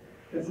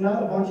 It's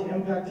not a bunch of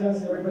impact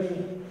tests. Everybody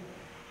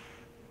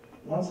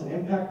wants an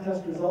impact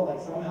test result,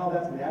 like somehow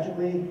that's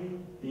magically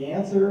the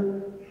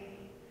answer.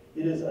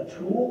 It is a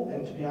tool,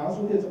 and to be honest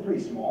with you, it's a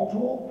pretty small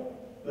tool,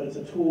 but it's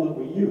a tool that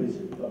we use,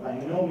 but by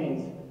no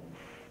means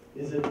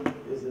does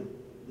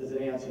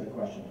it answer the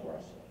question for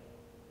us.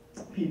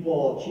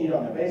 People cheat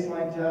on their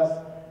baseline tests.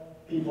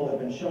 People have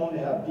been shown to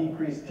have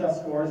decreased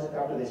test scores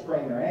after they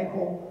sprain their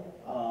ankle.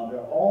 There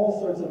are all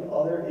sorts of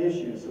other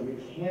issues, so we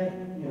can't,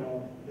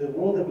 the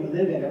world that we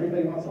live in,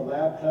 everybody wants a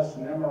lab test,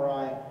 an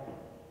MRI.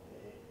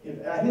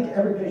 I think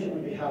every patient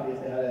would be happy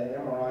if they had an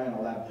MRI and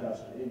a lab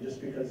test, just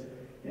because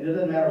it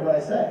doesn't matter what I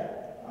say.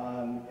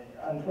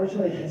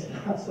 Unfortunately, it's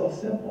not so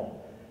simple.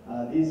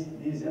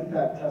 These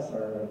impact tests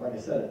are, like I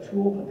said, a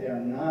tool, but they are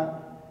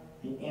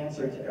not the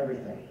answer to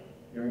everything.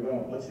 Everybody,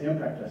 what's the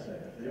impact test say?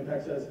 If the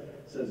impact says,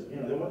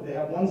 they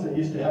have ones that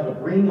used to have a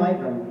green light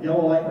and a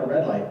yellow light and a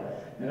red light.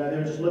 And they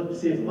would just look to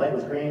see if the light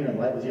was green or the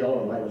light was yellow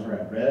or the light was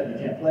red. Red,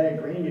 you can't play.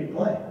 Green, you can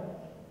play.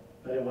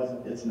 But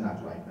it's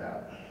not like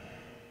that.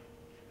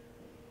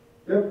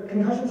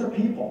 Concussions are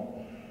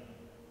people.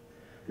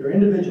 They're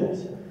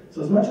individuals.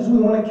 So as much as we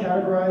want to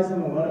categorize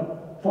them, we want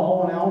to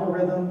follow an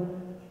algorithm,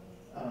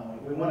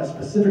 we want a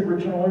specific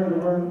return to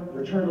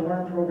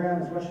learn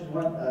program, as much as we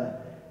want a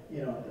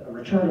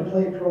return to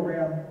play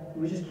program,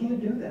 we just can't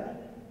do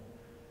that.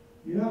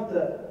 You have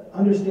to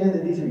understand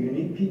that these are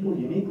unique people,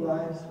 unique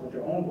lives, with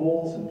their own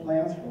goals and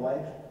plans for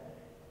life.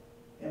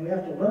 And we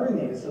have to learn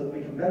these so that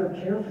we can better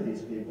care for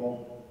these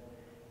people.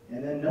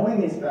 And then knowing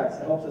these facts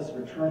helps us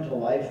return to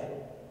life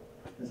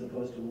as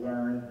opposed to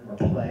learn or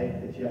play,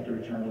 that you have to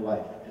return to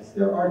life. Because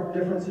there are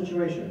different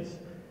situations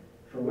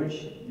for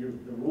which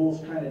the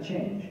rules kind of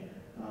change.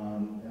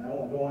 And I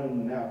won't go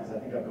in now because I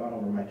think I've gone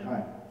over my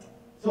time.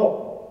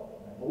 So,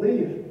 I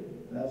believe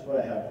that's what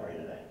I have for you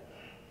today.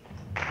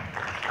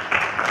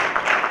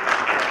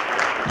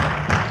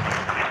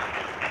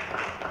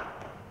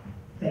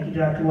 Thank you,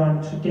 Dr.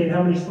 Wang. So, Dave,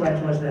 how many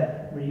slides was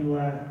that? Were you,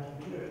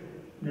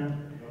 no?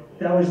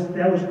 That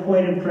was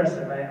quite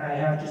impressive, I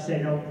have to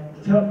say.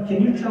 No,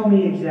 can you tell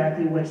me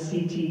exactly what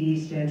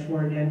CTE stands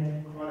for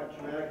again? Chronic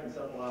traumatic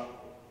encephalopathy.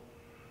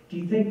 Do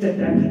you think that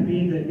could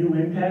be the new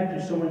impact?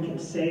 If someone can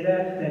say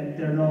that, then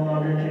they're no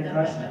longer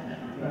concussed?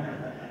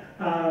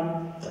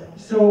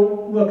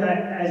 So, look,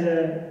 as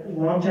a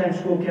longtime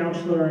school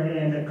counselor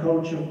and a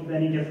coach of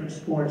many different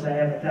sports, I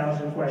have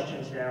 1,000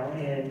 questions now.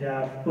 And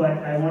but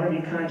I want to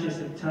be conscious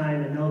of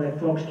time and know that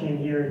folks came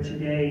here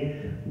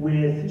today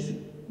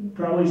with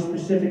probably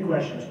specific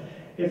questions.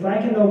 If I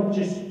can, though,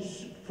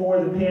 just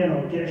for the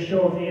panel, get a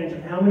show of hands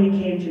of how many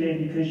came today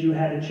because you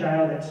had a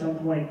child at some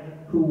point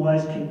who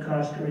was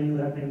concussed, or you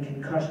have been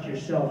concussed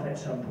yourself at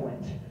some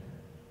point.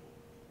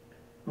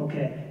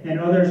 Okay, and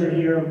others are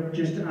here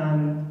just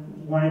on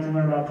wanting to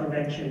learn about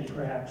prevention,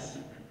 perhaps.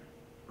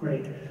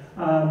 Great.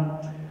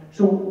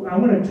 So I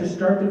wanted to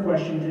start the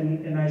questions,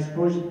 and I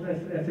suppose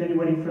if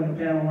anybody from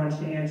the panel wants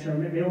to answer,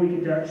 maybe we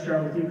can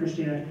start with you,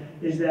 Christina,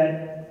 is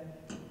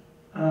that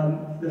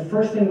the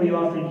first thing we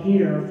often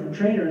hear from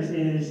trainers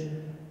is,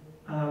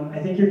 I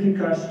think you're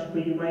concussed,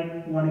 but you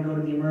might want to go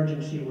to the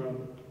emergency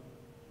room.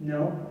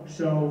 No?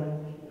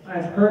 So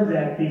I've heard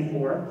that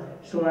before,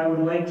 so I would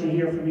like to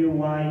hear from you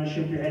why you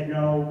shook your head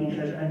no,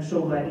 because I'm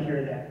so glad to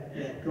hear that.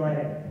 Yeah, go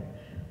ahead.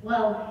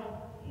 Well,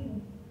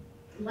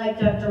 like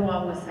Dr.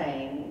 Wang was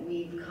saying,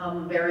 we've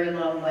come a very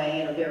long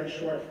way in a very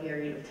short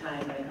period of time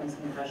when it comes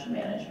to concussion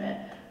management.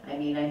 I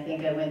mean, I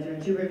think I went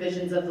through 2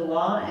 revisions of the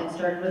law and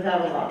started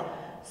without a law.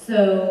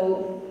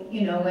 So,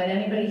 when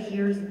anybody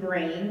hears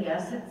brain,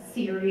 yes, it's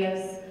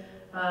serious.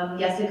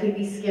 Yes, it could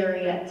be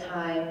scary at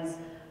times.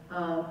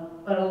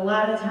 But a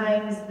lot of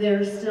times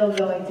they're still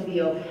going to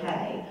be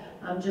okay.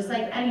 Just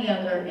like any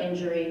other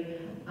injury,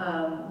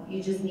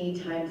 you just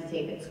need time to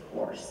take its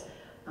course.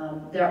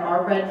 There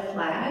are red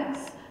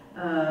flags.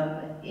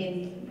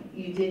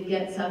 You did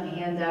get some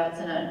handouts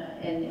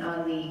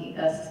on the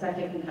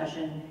suspected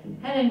concussion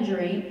head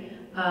injury.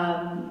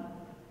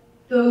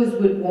 Those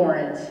would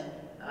warrant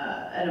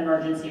an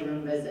emergency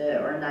room visit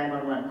or a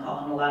 911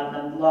 call, and a lot of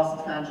them, loss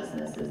of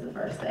consciousness is the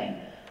first thing.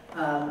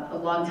 A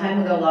long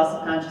time ago, loss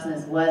of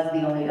consciousness was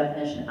the only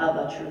definition of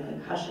a true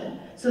concussion.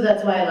 So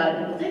that's why a lot of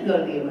people did go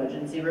to the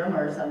emergency room,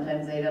 or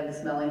sometimes they'd have the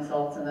smelling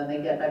salts and then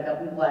they'd get back up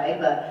and play.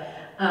 But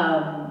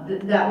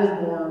that was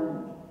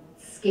more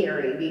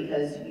scary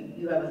because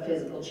you have a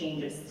physical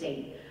change of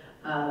state.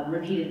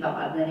 Repeated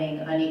vomiting,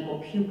 unequal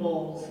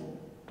pupils,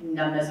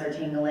 numbness or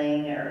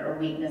tingling, or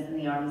weakness in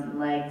the arms and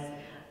legs,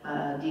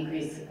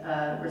 decreased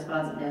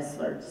responsiveness,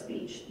 slurred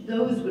speech.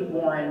 Those would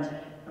warrant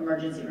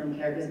emergency room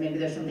care because maybe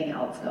there's something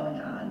else going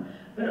on.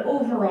 But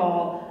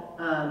overall,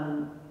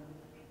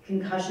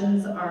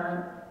 concussions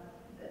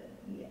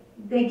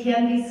they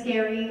can be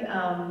scary.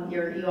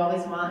 You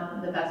always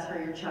want the best for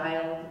your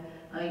child.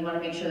 You want to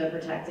make sure they're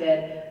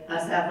protected.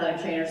 Us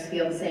athletic trainers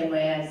feel the same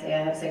way. I say I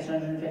have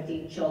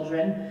 650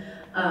 children.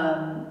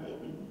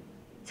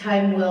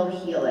 Time will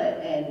heal it,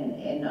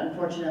 and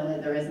unfortunately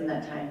there isn't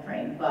that time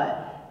frame,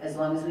 but as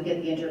long as we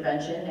get the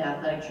intervention,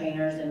 athletic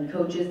trainers and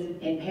coaches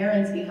and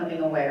parents becoming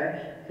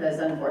aware, because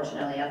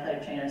unfortunately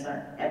athletic trainers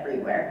aren't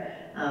everywhere.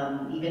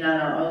 Even on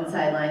our own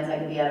sidelines, I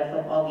could be at a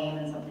football game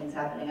and something's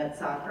happening at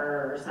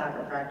soccer, or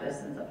soccer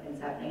practice and something's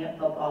happening at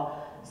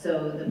football.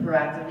 So the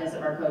proactiveness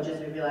of our coaches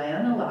we rely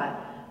on a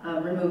lot.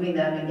 Removing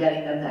them and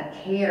getting them that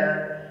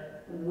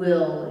care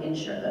will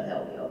ensure that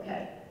they'll be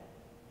okay.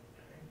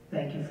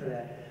 Thank you for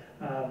that.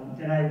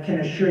 And I can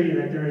assure you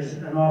that there is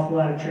an awful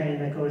lot of training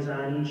that goes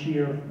on each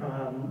year.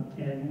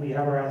 And we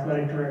have our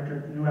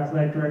new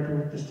athletic director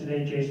with us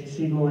today, Jason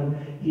Siegel,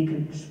 and he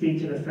could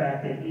speak to the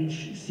fact that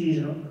each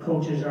season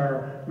coaches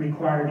are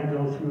required to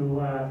go through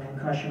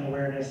concussion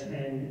awareness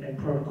and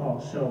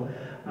protocols. So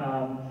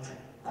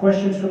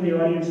questions from the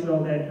audience,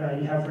 though,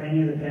 that you have for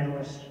any of the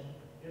panelists?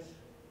 Yes?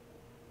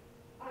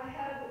 I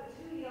have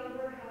two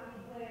younger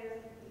hockey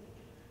players,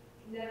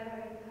 never had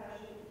a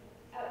concussion.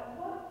 At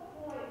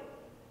what point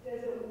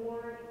does it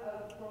warrant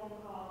a phone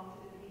call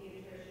to the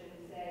pediatrician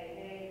to say,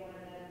 hey, one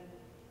of them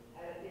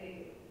had a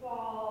big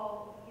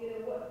fall, you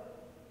know,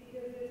 what,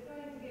 because there's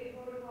going to be a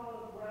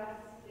protocol of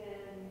rest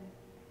and,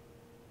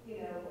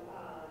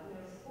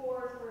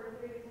 sports for a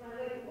period of time.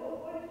 Like,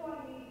 what do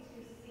I need to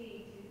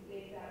see to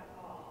make that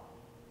call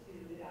to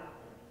the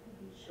doctor?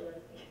 Sure.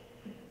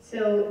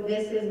 So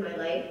this is my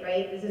life,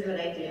 right? This is what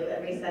I do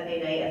every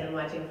Sunday night as I'm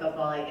watching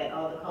football. I get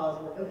all the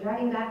calls. We're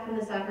driving back from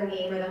the soccer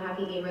game or the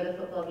hockey game or the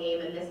football game,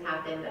 and this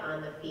happened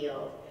on the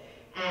field.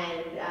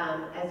 And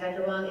as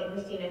Dr. Wang and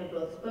Christina have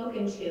both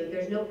spoken to,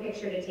 there's no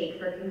picture to take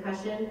for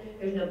concussion.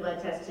 There's no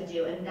blood test to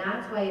do, and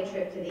that's why a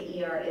trip to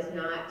the ER is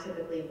not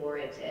typically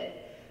warranted.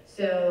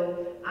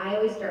 So I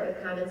always start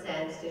with common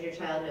sense. Does your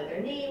child know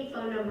their name,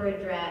 phone number,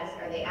 address?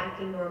 Are they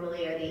acting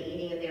normally? Are they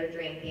eating and they're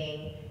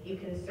drinking? You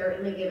can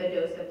certainly give a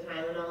dose of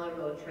Tylenol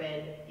or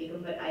Motrin. You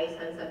can put ice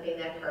on something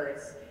that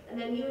hurts. And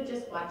then you would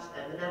just watch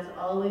them, and that's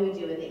all we would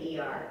do in the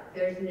ER.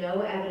 There's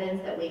no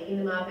evidence that waking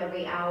them up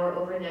every hour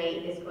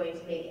overnight is going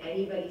to make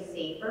anybody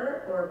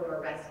safer or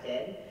more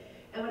rested.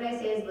 And what I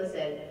say is,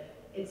 listen,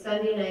 it's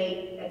Sunday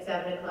night at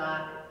 7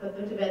 o'clock, put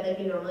them to bed like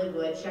you normally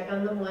would, check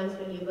on them once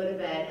when you go to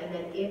bed, and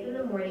then if in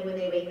the morning when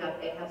they wake up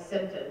they have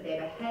symptoms, they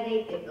have a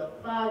headache, they feel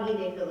foggy,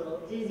 they feel a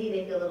little dizzy,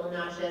 they feel a little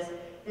nauseous,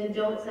 then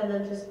don't send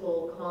them to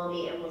school, call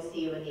me, and we'll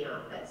see you in the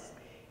office.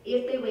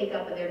 If they wake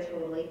up and they're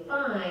totally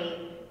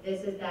fine,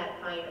 this is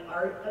that fine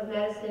art of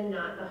medicine,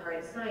 not the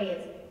hard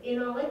science.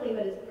 In all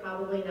likelihood, it's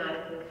probably not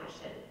a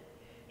concussion.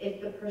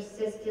 It's the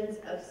persistence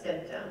of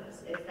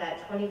symptoms. It's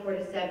that 24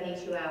 to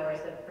 72 hours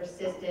of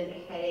persistent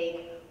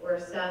headache or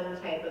some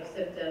type of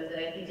symptoms.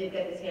 And if you did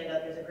get this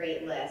handout, there's a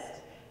great list.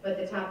 But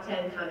the top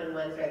 10 common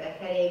ones are the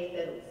headache,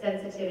 the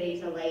sensitivity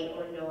to light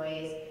or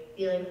noise,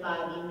 feeling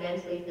foggy,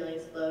 mentally feeling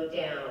slowed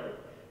down.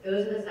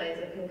 Those are the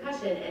signs of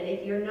concussion. And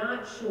if you're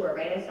not sure,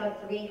 right, I saw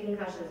 3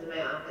 concussions in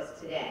my office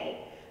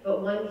today.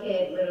 But one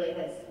kid literally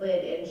had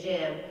slid in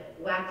gym,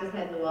 whacked his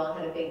head in the wall,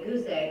 had a big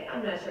goose egg.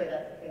 I'm not sure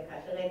that's a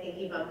concussion. I think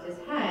he bumped his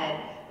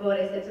head. But what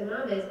I said to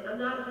Mom is, I'm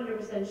not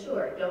 100%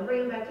 sure. Don't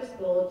bring him back to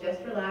school.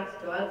 Just relax.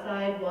 Go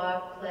outside,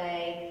 walk,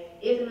 play.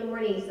 If in the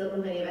morning you still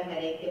complain of a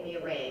headache, give me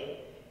a ring,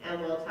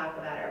 and we'll talk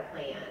about our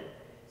plan.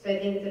 So I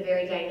think it's a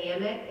very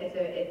dynamic.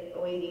 It's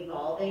always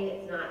evolving.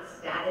 It's not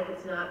static.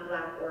 It's not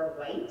black or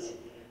white.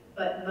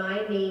 But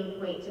my main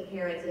point to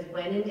parents is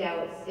when in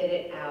doubt, sit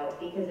it out.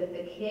 Because if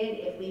the kid,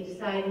 if we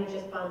decide he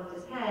just bumped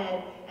his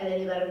head, and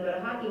then you let him go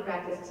to hockey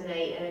practice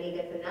tonight, and then he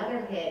gets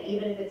another hit,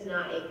 even if it's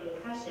not a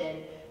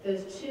concussion,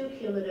 those 2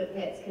 cumulative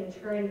hits can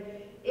turn,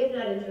 if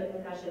not into a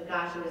concussion,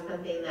 gosh, into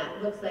something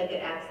that looks like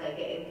it, acts like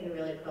it, and can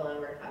really prolong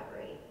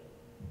recovery.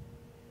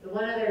 The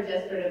one other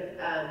just sort of,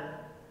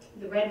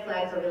 the red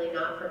flags are really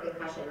not for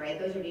concussion, right?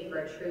 Those would be for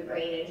a true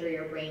brain injury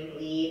or brain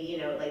bleed, you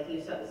know, like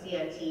you see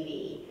on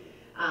TV.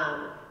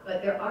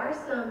 But there are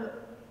some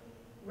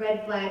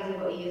red flags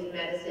in what we use in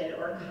medicine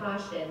or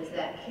cautions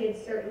that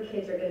certain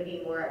kids are going to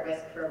be more at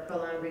risk for a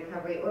prolonged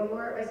recovery or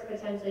more at risk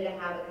potentially to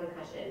have a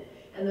concussion.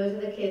 And those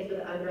are the kids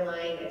with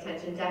underlying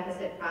attention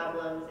deficit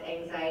problems,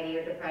 anxiety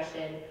or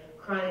depression,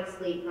 chronic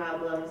sleep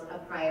problems, a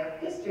prior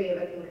history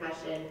of a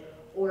concussion,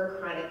 or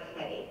chronic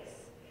headaches.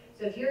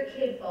 So if your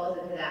kid falls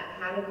into that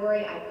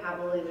category, I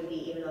probably would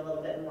be even a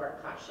little bit more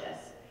cautious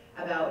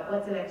about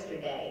what's an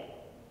extra day.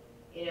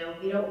 You know,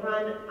 you don't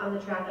run on the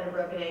track on a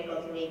broken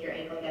ankle to make your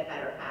ankle get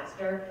better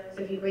faster.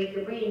 So if you break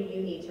your brain,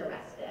 you need to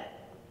rest it.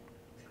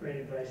 That's great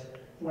advice.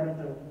 One of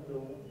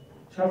the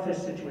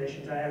toughest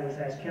situations I had was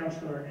as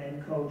counselor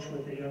and coach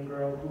with a young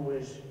girl who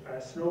was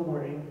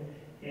snowboarding,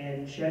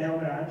 and she had a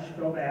helmet on, she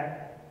fell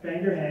back,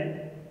 banged her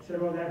head, said,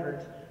 oh, that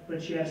hurts.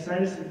 But she had a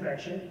sinus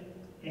infection,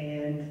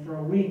 and for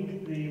a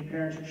week, the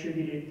parents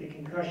attributed the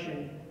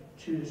concussion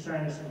to the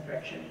sinus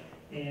infection.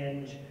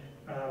 And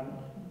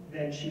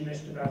then she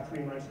missed about 3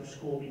 months of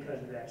school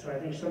because of that. So I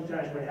think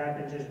sometimes what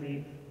happens is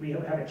we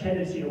have a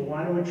tendency to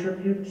want to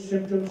attribute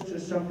symptoms to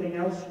something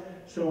else.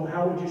 So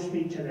how would you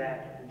speak to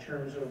that in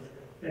terms of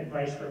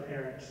advice for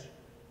parents?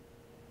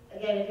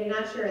 Again, if you're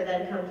not sure,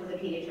 then come to the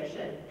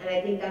pediatrician. And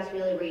I think that's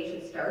really where you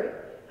should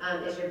start.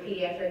 is your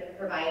pediatric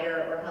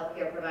provider or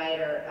healthcare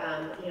provider.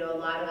 You know, a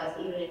lot of us,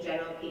 even in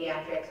general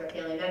pediatrics or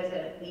family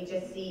medicine, we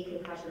just see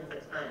concussions a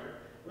ton.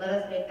 Let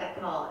us make that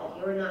call.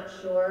 If you're not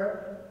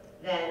sure,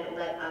 then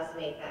let us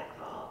make that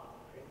call.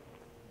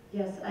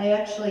 Yes, I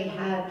actually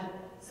had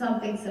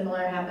something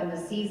similar happen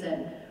this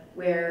season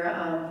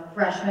where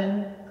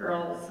freshman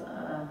girls,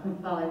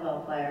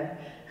 volleyball player,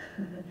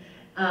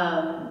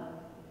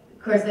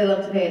 of course they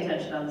love to pay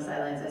attention on the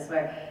sidelines, I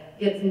swear,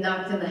 gets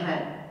knocked in the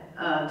head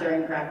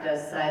during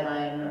practice,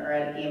 sideline, or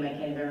at a game, I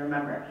can't even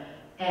remember.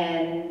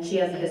 And she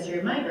has a history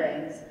of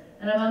migraines.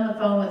 And I'm on the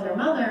phone with her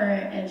mother,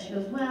 and she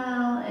goes,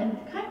 well, and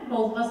kind of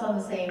both of us on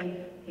the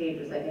same page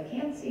was like, I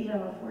can't see how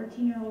a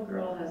 14-year-old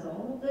girl has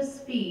all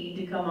this speed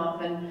to come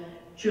off and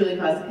truly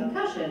cause a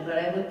concussion. But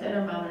I looked at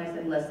her mom and I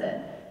said,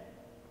 listen,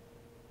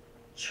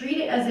 treat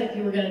it as if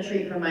you were going to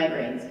treat her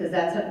migraines, because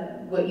that's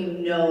what you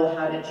know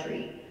how to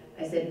treat.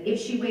 I said,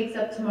 if she wakes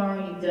up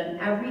tomorrow, you've done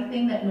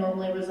everything that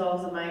normally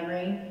resolves a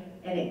migraine,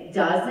 and it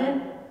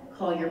doesn't,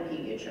 call your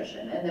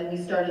pediatrician. And then we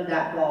started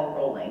that ball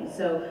rolling.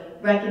 So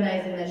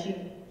recognizing that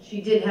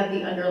she did have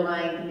the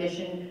underlying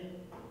condition,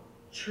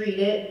 treat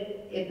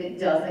it. If it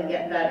doesn't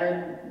get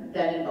better,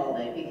 then involve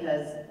it.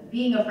 Because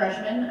being a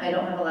freshman, I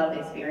don't have a lot of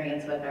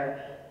experience with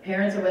her.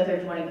 Parents are with her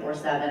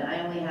 24/7. I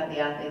only have the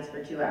athletes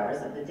for 2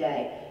 hours of the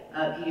day.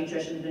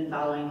 Pediatrician's been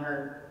following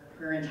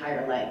her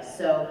entire life.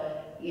 So,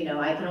 you know,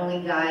 I can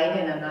only guide,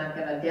 and I'm not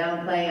gonna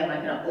downplay, I'm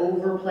not gonna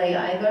overplay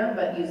either,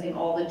 but using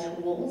all the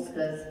tools,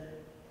 because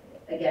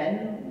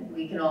again,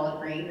 we can all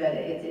agree that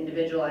it's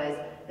individualized,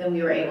 then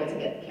we were able to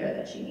get the care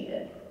that she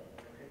needed.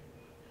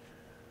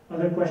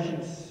 Other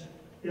questions?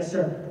 Yes,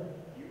 sir.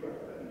 Do you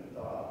recommend,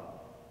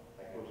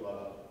 I coach a lot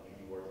of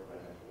youth sports and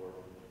high school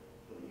sports,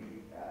 for the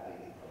youth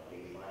athletes, a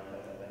baseline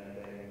test of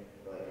anything,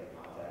 for like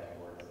contact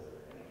sports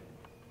or anything?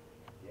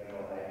 You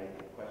know, I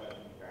get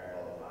questions from parents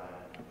all the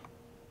time.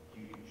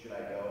 Should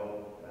I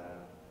go?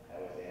 I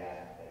always say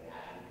ask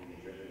the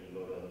pediatrician to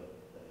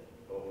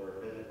go for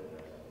a physical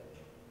or something.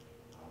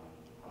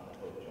 I'm the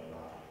coach, I'm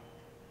not.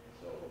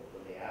 So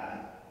when they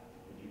ask,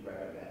 would you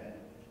recommend?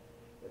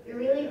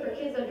 Really, for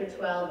kids under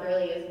 12, there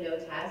really is no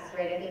test,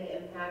 right? I think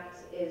impact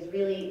is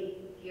really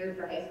geared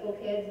for high school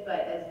kids,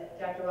 but as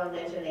Dr. Wang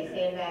mentioned, they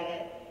sandbag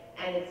it,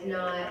 and it's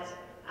not,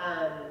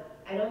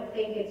 I don't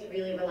think it's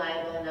really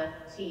reliable enough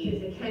to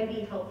use. It can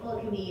be helpful,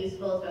 it can be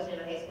useful, especially in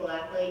a high school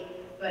athlete,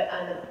 but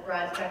on the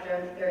broad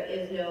spectrum, there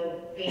is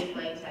no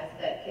baseline test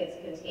that kids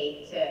can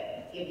take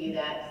to give you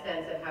that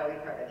sense of how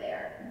recovered they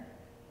are.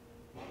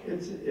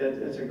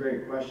 It's a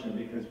great question,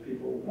 because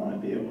people want to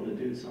be able to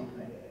do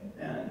something,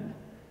 and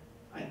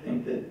I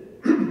think that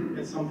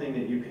it's something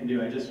that you can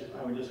do. I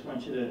would just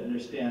want you to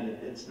understand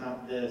that it's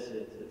not this,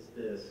 it's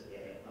this.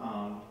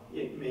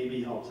 It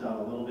maybe helps out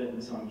a little bit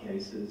in some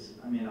cases.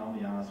 I mean, I'll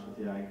be honest with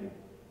you, I could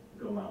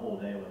go my whole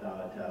day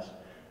without a test.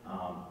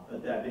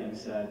 But that being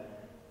said,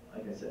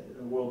 like I said,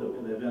 the world that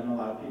we live in, a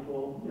lot of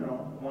people, you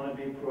know, want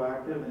to be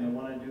proactive, and they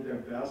want to do their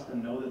best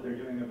and know that they're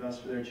doing their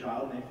best for their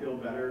child, and they feel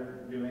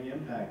better doing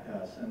impact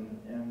tests.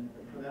 And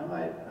for them,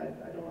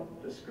 I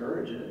don't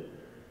discourage it.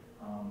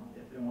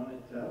 If they want to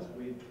test,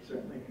 we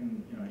certainly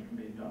can, you know, it can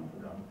be done for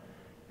them.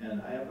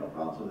 And I have no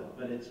problems with it,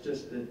 but it's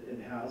just that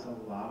it has a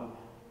lot of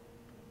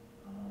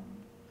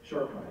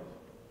shortcomings.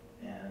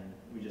 And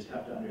we just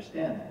have to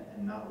understand it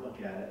and not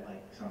look at it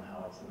like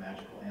somehow it's the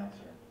magical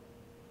answer.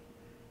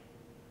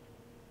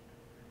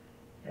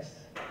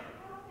 Yes.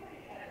 How often do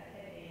you have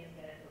head-bands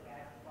that for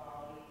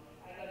basketball?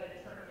 I go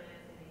to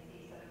tournaments and you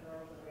see some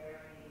girls are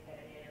wearing these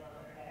head-bands on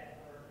their head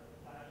for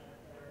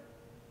concussions or...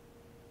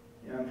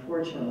 Yeah,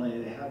 unfortunately,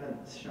 they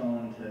haven't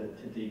shown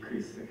to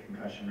decrease the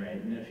concussion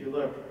rate. And if you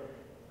look,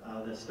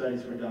 the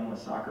studies were done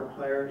with soccer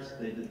players.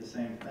 They did the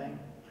same thing.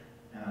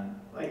 And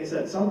like I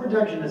said, some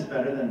protection is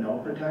better than no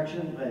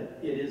protection, but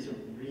it is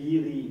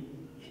really,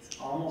 it's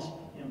almost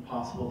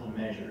impossible to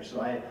measure.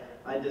 So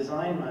I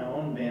designed my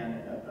own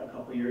band a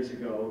couple years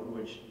ago,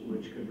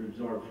 which could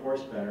absorb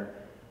force better.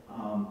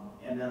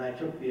 And then I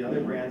took the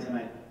other brands and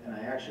I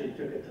actually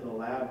took it to the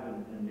lab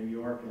in New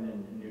York and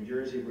in New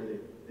Jersey where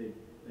they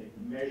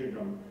measured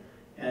them.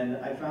 And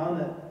I found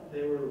that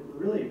they were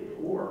really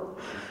poor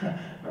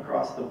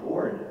across the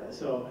board.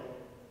 So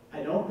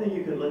I don't think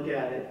you could look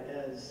at it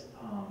as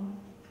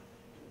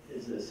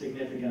a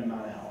significant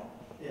amount of help.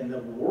 And the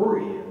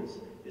worry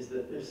is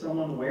that if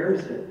someone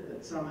wears it,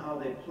 that somehow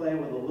they play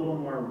with a little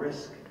more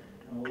risk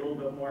and a little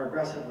bit more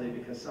aggressively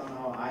because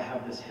somehow I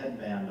have this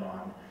headband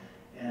on.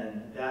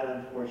 And that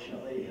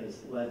unfortunately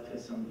has led to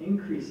some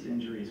increased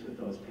injuries with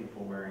those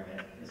people wearing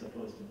it as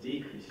opposed to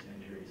decreased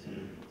injuries.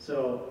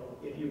 So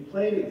if you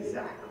played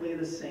exactly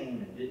the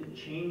same and didn't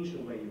change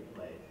the way you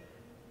played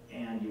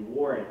and you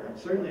wore it,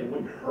 certainly it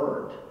wouldn't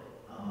hurt.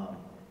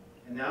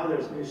 And now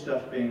there's new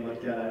stuff being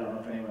looked at, I don't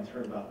know if anyone's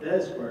heard about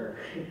this, where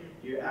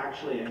you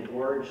actually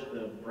engorge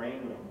the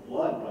brain with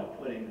blood by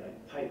putting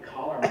a tight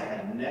collar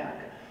on the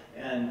neck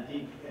and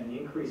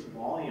increase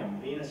volume,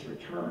 venous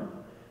return.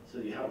 So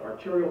you have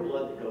arterial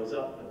blood that goes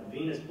up, but the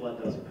venous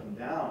blood doesn't come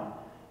down,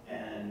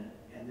 and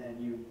and then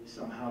you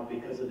somehow,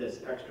 because of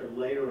this extra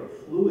layer of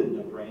fluid in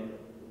the brain,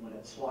 when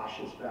it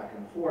sloshes back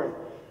and forth,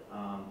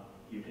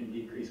 you can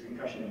decrease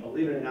concussion. And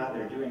believe it or not,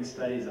 they're doing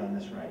studies on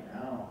this right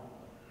now.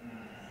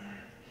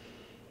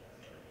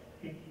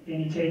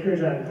 Any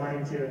takers on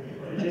wanting to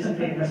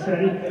participate in the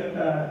study?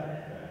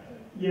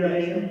 You know,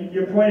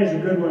 your point is a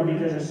good one,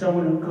 because as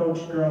someone who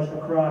coached girls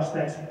lacrosse,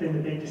 that's been the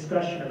big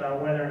discussion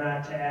about whether or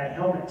not to add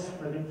helmets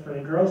for the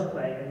girls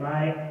play. And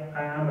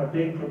I'm a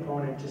big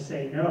proponent to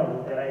say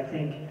no, that I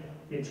think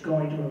it's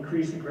going to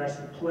increase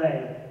aggressive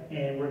play,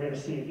 and we're going to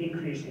see an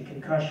increase in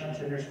concussions.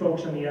 And there's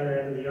folks on the other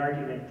end of the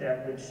argument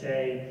that would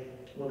say,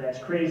 well, that's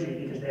crazy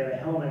because they have a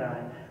helmet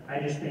on. I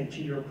just think,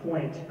 to your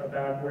point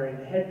about wearing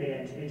the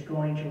headbands, it's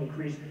going to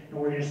increase, and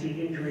we're going to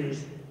see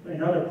injuries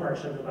in other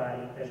parts of the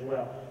body as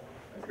well.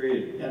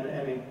 Agreed. And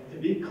I mean, to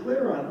be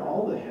clear on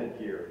all the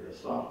headgear, the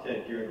soft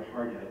headgear, the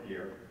hard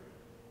headgear,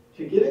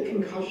 to get a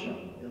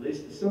concussion, at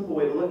least the simple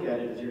way to look at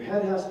it is your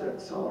head has to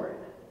accelerate.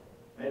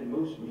 Right? It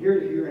moves from here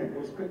to here and it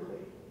moves quickly.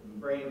 The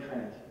brain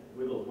kind of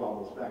wiggles,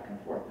 wobbles back and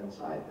forth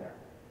inside there.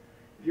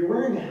 If you're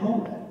wearing a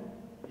helmet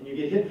and you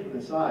get hit from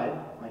the side,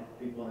 like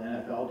people in the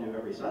NFL do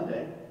every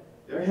Sunday,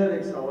 their head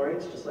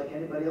accelerates just like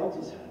anybody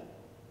else's head.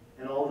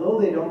 And although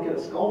they don't get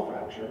a skull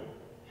fracture,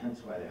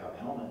 hence why they have a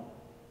helmet,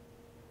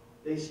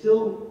 they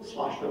still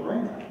slosh their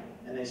brain around,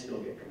 and they still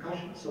get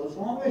concussions. So as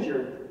long as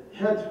your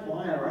head's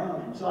flying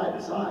around from side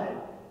to side,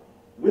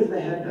 with the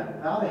headband,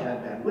 without a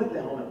headband, with the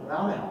helmet,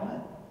 without a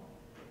helmet,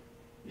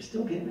 you're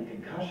still getting a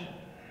concussion.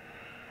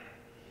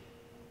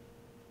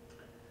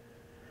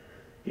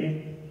 Yeah.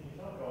 Can you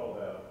talk all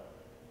about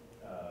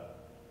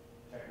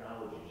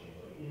technology change,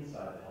 like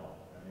inside the helmet?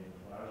 I mean,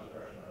 when I was a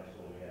freshman in high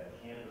school, we had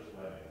canvas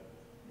webbing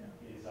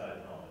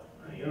inside the helmet.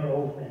 You're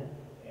old, man.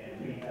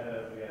 And we had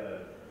a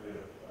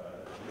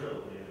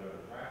drill that we had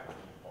to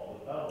practice called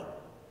the bell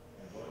ring.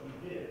 And what you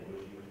did was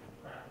you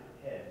cracked the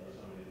head with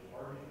somebody as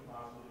hard as you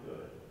possibly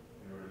could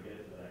in order to get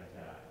to the next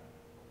guy.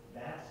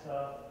 That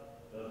stuff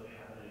doesn't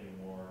happen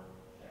anymore.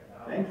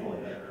 Technology.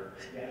 Thankfully. Yes,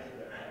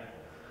 thankfully.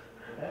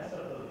 But that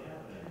stuff doesn't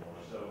happen anymore.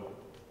 So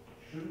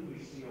shouldn't we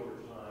see over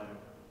time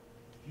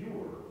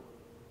fewer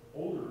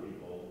older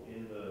people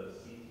in the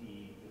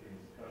CT, the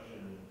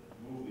concussion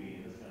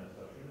movie, and this kind of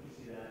stuff? Shouldn't we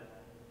see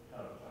that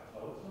kind of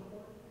plateau at some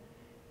point?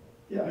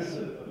 Yes.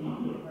 The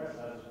popular press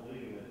has us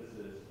believing that this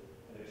is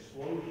an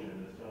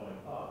explosion that's going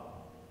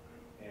up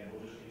and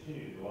will just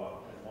continue to go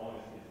up as long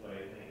as kids play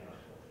any kind of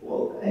sport.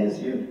 Well,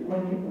 as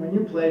when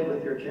you played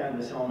with your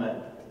canvas helmet,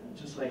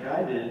 just like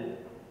I did,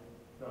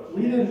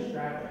 we didn't.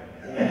 Strapping.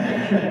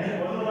 It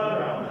wasn't a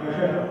leather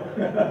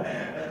helmet.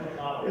 That's what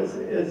popular.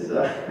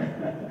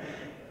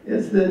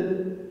 Is that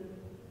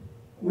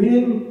we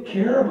didn't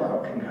care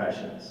about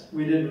concussions.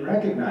 We didn't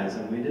recognize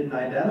them. We didn't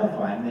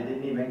identify them. They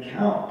didn't even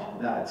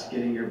count. That's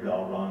getting your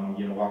bell rung.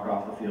 You know, walk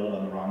off the field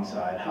on the wrong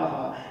side. Ha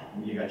ha,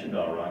 you got your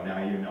bell rung.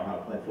 Now you know how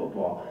to play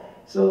football.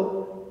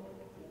 So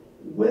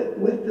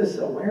with this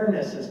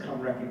awareness has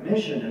come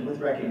recognition, and with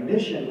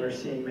recognition, we're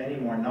seeing many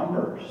more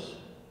numbers.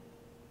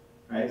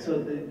 Right? So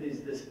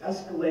this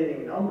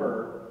escalating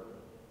number,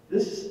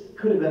 this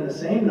could have been the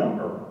same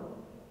number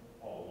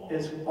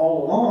as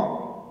all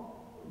along.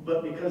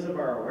 But because of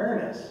our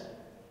awareness,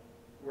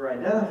 we're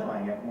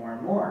identifying it more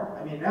and more.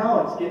 I mean,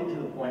 now it's getting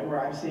to the point where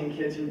I'm seeing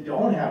kids who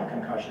don't have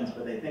concussions,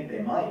 but they think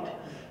they might.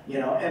 You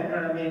know, and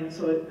I mean,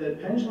 so the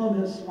pendulum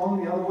has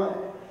swung the other way.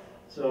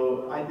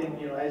 So I think,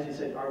 you know, as you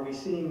said, are we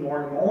seeing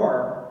more and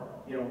more?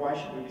 You know, why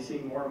should we be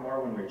seeing more and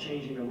more when we're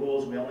changing the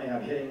rules? We only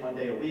have hitting 1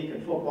 day a week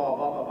and football,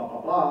 blah, blah, blah,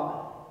 blah,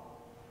 blah.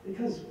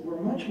 Because we're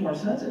much more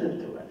sensitive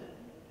to it.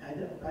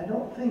 I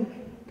don't think,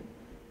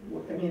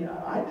 I mean,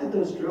 I did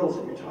those drills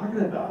that you're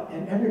talking about,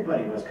 and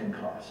everybody was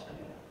concussed,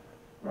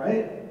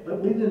 right?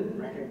 But we didn't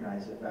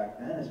recognize it back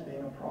then as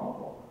being a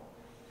problem.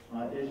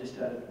 It just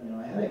had, you know,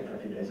 a headache for a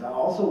few days. I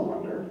also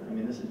wonder, I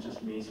mean, this is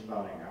just me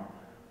spouting now.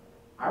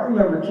 I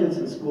remember kids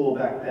in school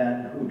back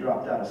then who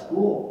dropped out of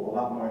school a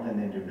lot more than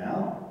they do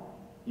now.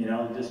 You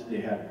know, just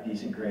they had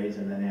decent grades,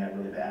 and then they had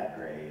really bad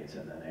grades,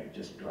 and then they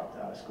just dropped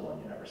out of school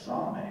and you never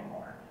saw them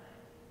anymore.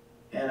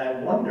 And I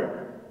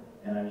wonder,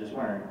 and I'm just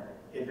wondering,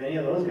 if any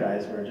of those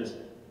guys were just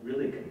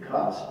really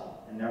concussed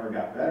and never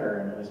got better,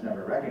 and it was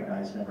never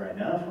recognized, never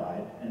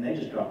identified, and they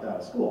just dropped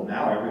out of school.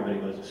 Now everybody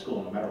goes to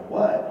school no matter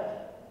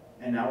what,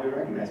 and now we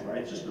recognize it.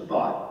 It's just a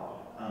thought,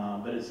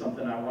 but it's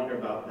something I wonder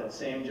about, that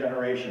same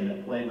generation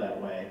that played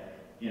that way.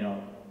 You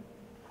know,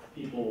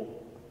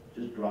 people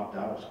just dropped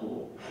out of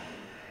school.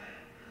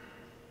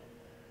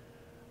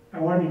 I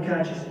want to be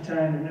conscious of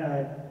time.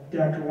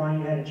 Dr.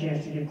 Wang, you had a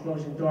chance to give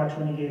closing thoughts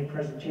when you gave a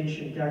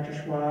presentation. Dr.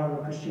 Schwab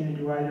or Christina,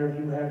 do either of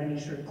you have any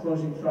sort of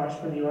closing thoughts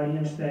for the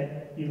audience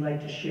that you'd like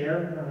to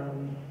share,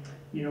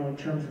 you know, in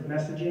terms of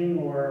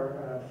messaging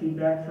or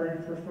feedback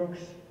for folks?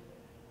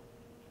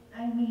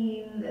 I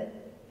mean,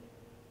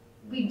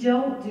 we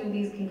don't do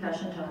these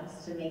concussion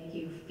talks to make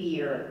you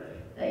fear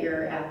that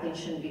your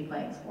athletes shouldn't be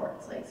playing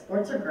sports. Like,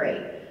 sports are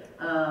great.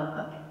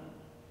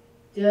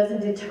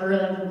 Doesn't deter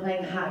them from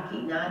playing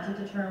hockey, not to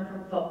deter them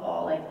from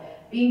football. Like,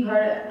 being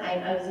part of,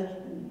 I was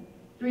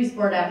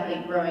three-sport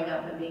athlete growing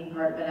up, and being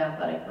part of an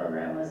athletic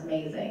program was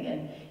amazing.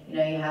 And you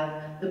know, you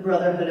have the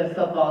brotherhood of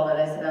football that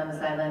I sit on the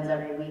sidelines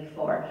every week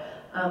for.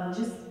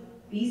 Just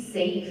be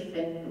safe,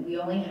 and we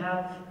only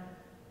have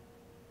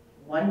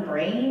one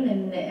brain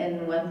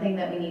and one thing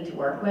that we need to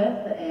work with,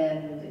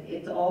 and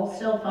it's all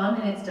still fun,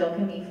 and it still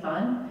can be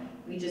fun.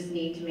 We just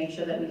need to make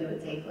sure that we do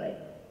it safely.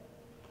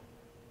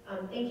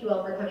 Thank you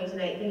all for coming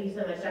tonight. Thank you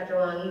so much, Dr.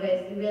 Wang. You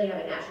guys really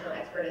have a national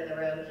expert in the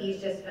room. He's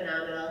just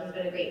phenomenal. He's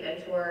been a great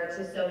mentor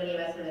to so many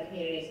of us in the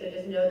community. So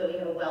just know that we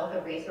have a wealth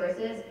of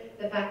resources.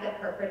 The fact that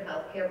Hartford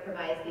Healthcare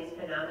provides these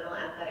phenomenal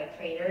athletic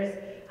trainers.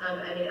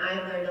 I mean,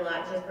 I've learned a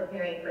lot just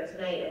preparing for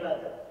tonight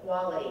about the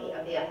quality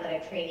of the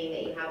athletic training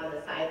that you have on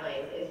the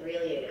sidelines is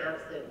really an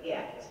absolute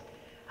gift.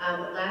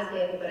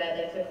 Lastly, I think what I'd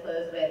like to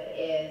close with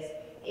is,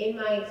 in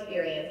my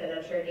experience, and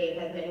I'm sure Dave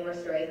has many more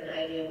stories than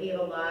I do, we have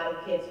a lot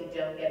of kids who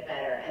don't get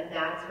better, and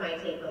that's my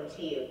take home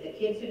to you. The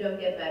kids who don't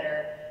get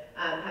better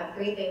have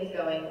three things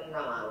going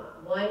wrong.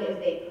 One is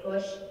they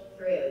push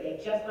through.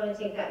 They just want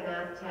to take that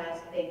math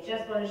test. They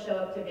just want to show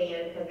up to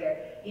band because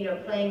they're, you know,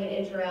 playing an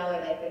interel, or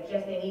like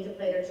they need to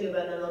play their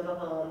tuba and then they'll go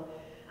home.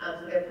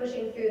 So they're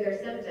pushing through their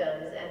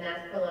symptoms, and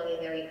that's prolonging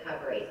their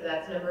recovery. So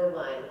that's number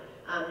one.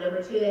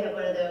 Number two, they have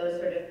one of those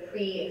sort of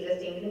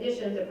pre-existing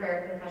conditions, a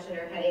prior concussion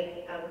or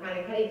headache,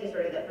 chronic headache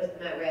disorder that puts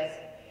them at risk.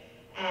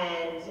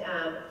 And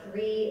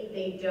three,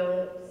 they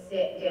don't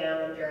sit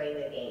down during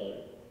the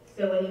game.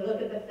 So when you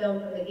look at the film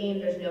from the game,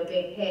 there's no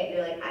big hit.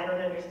 You're like, I don't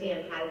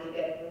understand, how did you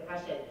get a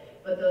concussion?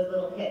 But those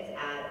little hits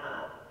add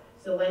up.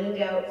 So when in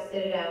doubt,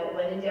 sit it out.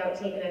 When in doubt,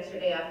 take an extra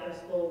day off from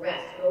school,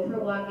 rest. Go for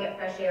a walk, get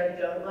fresh air,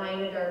 don't lie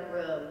in a dark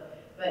room.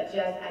 But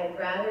just, I'd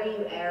rather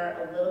you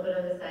err a little bit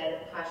on the side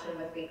of caution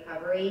with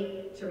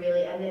recovery to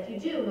really, and if you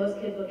do, most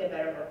kids will get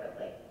better more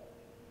quickly.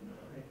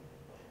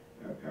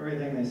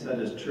 Everything they said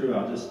is true.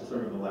 I'll just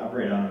sort of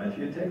elaborate on them. If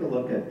you take a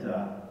look at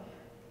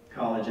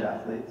college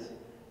athletes,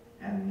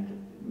 and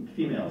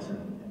females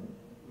and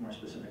more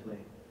specifically,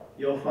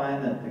 you'll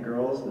find that the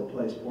girls that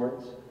play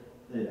sports,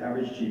 the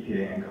average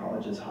GPA in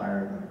college is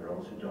higher than the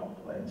girls who don't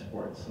play in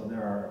sports. So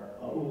there are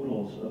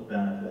oodles of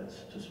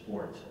benefits to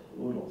sports,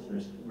 oodles.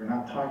 We're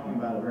not talking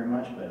about it very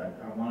much, but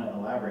I want to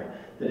elaborate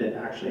that it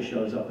actually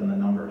shows up in the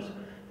numbers,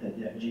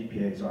 that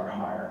GPAs are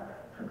higher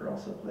for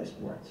girls that play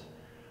sports.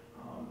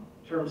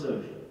 In terms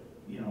of,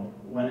 you know,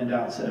 when in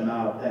doubt, sit them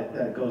out,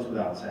 that goes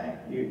without saying.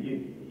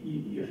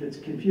 If it's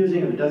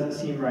confusing, if it doesn't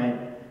seem right,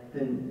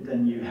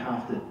 then you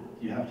have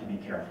to be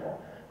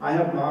careful. I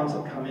have moms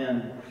that come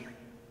in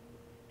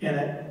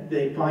and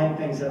they find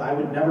things that I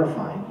would never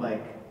find,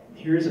 like,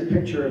 here's a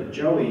picture of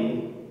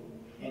Joey,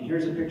 and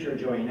here's a picture of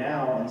Joey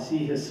now, and see,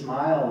 his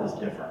smile is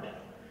different.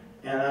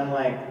 And I'm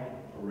like,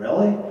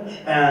 really?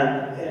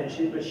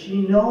 But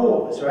she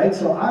knows, right?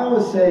 So I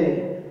always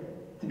say,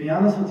 to be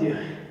honest with you,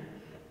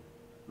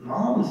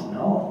 moms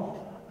know.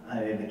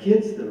 The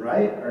kid's the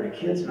right, or the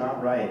kid's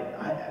not right.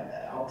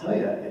 I'll tell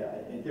you,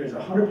 there's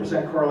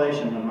 100%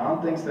 correlation. When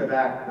mom thinks they're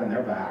back, then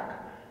they're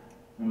back.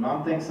 When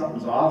mom thinks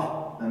something's off,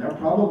 then they're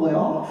probably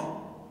off.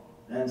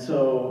 And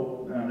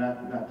so,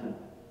 not to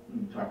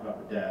talk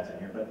about the dads in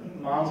here, but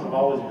moms have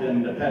always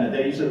been dependent.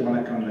 They're usually the one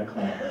that come to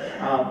claim.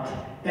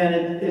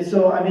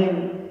 So, I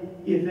mean,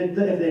 if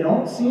they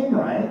don't seem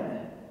right,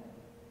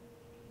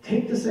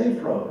 take the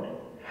safe road.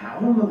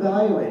 Have them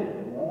evaluated.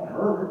 It won't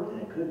hurt.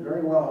 It could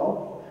very well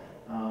help.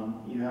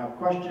 You have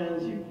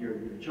questions. Your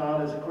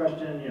child has a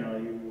question. You know,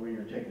 when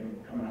you're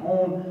coming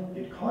home,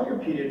 you call your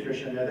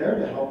pediatrician. They're there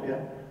to help you.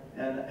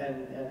 And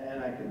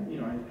I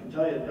can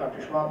tell you that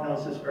Dr. Schwab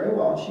knows this very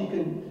well. She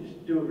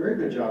can do a very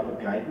good job of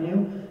guiding you.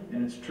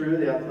 And it's true,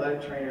 the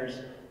athletic trainers,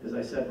 as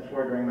I said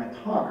before during my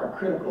talk, are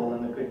critical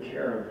in the good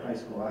care of high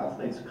school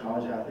athletes,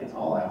 college athletes,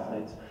 all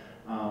athletes.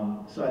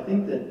 So I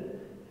think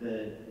that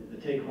the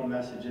take-home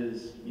message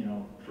is, you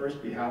know,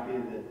 first be happy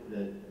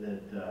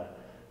that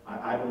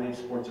I believe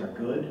sports are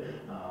good.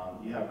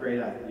 You have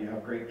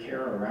great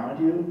care around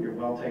you. You're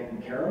well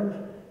taken care of.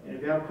 And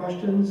if you have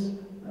questions,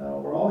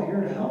 we're all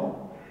here to help.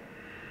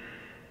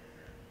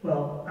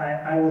 Well,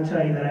 I will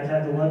tell you that I've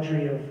had the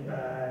luxury of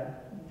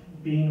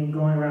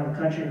going around the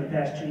country in the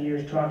past 2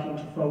 years talking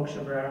to folks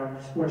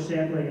around sports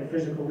sampling and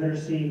physical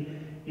literacy,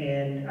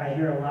 and I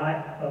hear a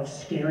lot of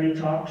scary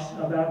talks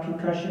about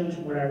concussions.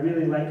 What I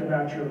really like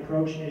about your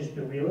approach is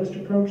the realist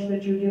approach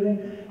that you're giving.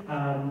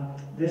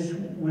 This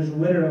was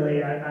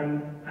literally,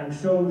 I'm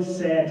so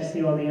sad to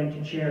see all the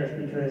empty chairs,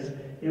 because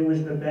it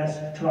was the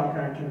best talk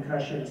on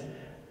concussions.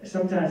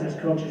 Sometimes as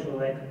coaches we're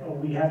like, oh,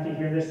 we have to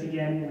hear this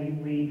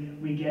again,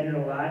 we get it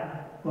a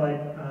lot,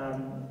 but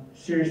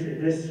seriously,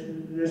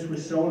 this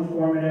was so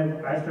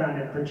informative. I found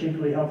it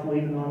particularly helpful,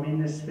 even though I'm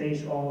in this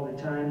space all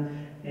the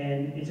time,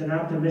 and it's an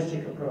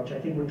optimistic approach. I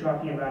think we're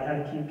talking about how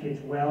to keep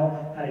kids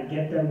well, how to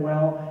get them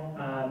well.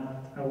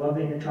 I love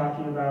that you're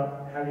talking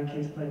about having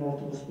kids play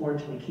multiple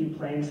sports and to keep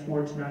playing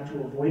sports, not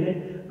to avoid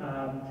it.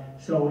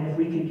 So if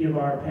we could give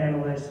our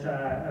panelists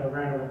a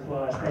round of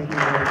applause. Thank you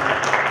very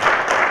much.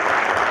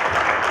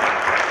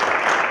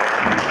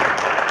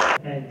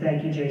 And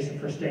thank you you, Jason,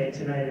 for staying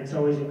tonight. It's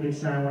always a good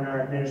sign when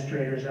our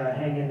administrators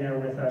hang in there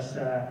with us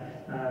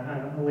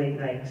on a late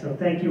night. So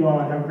thank you all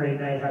and have a great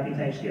night. Happy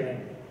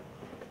Thanksgiving.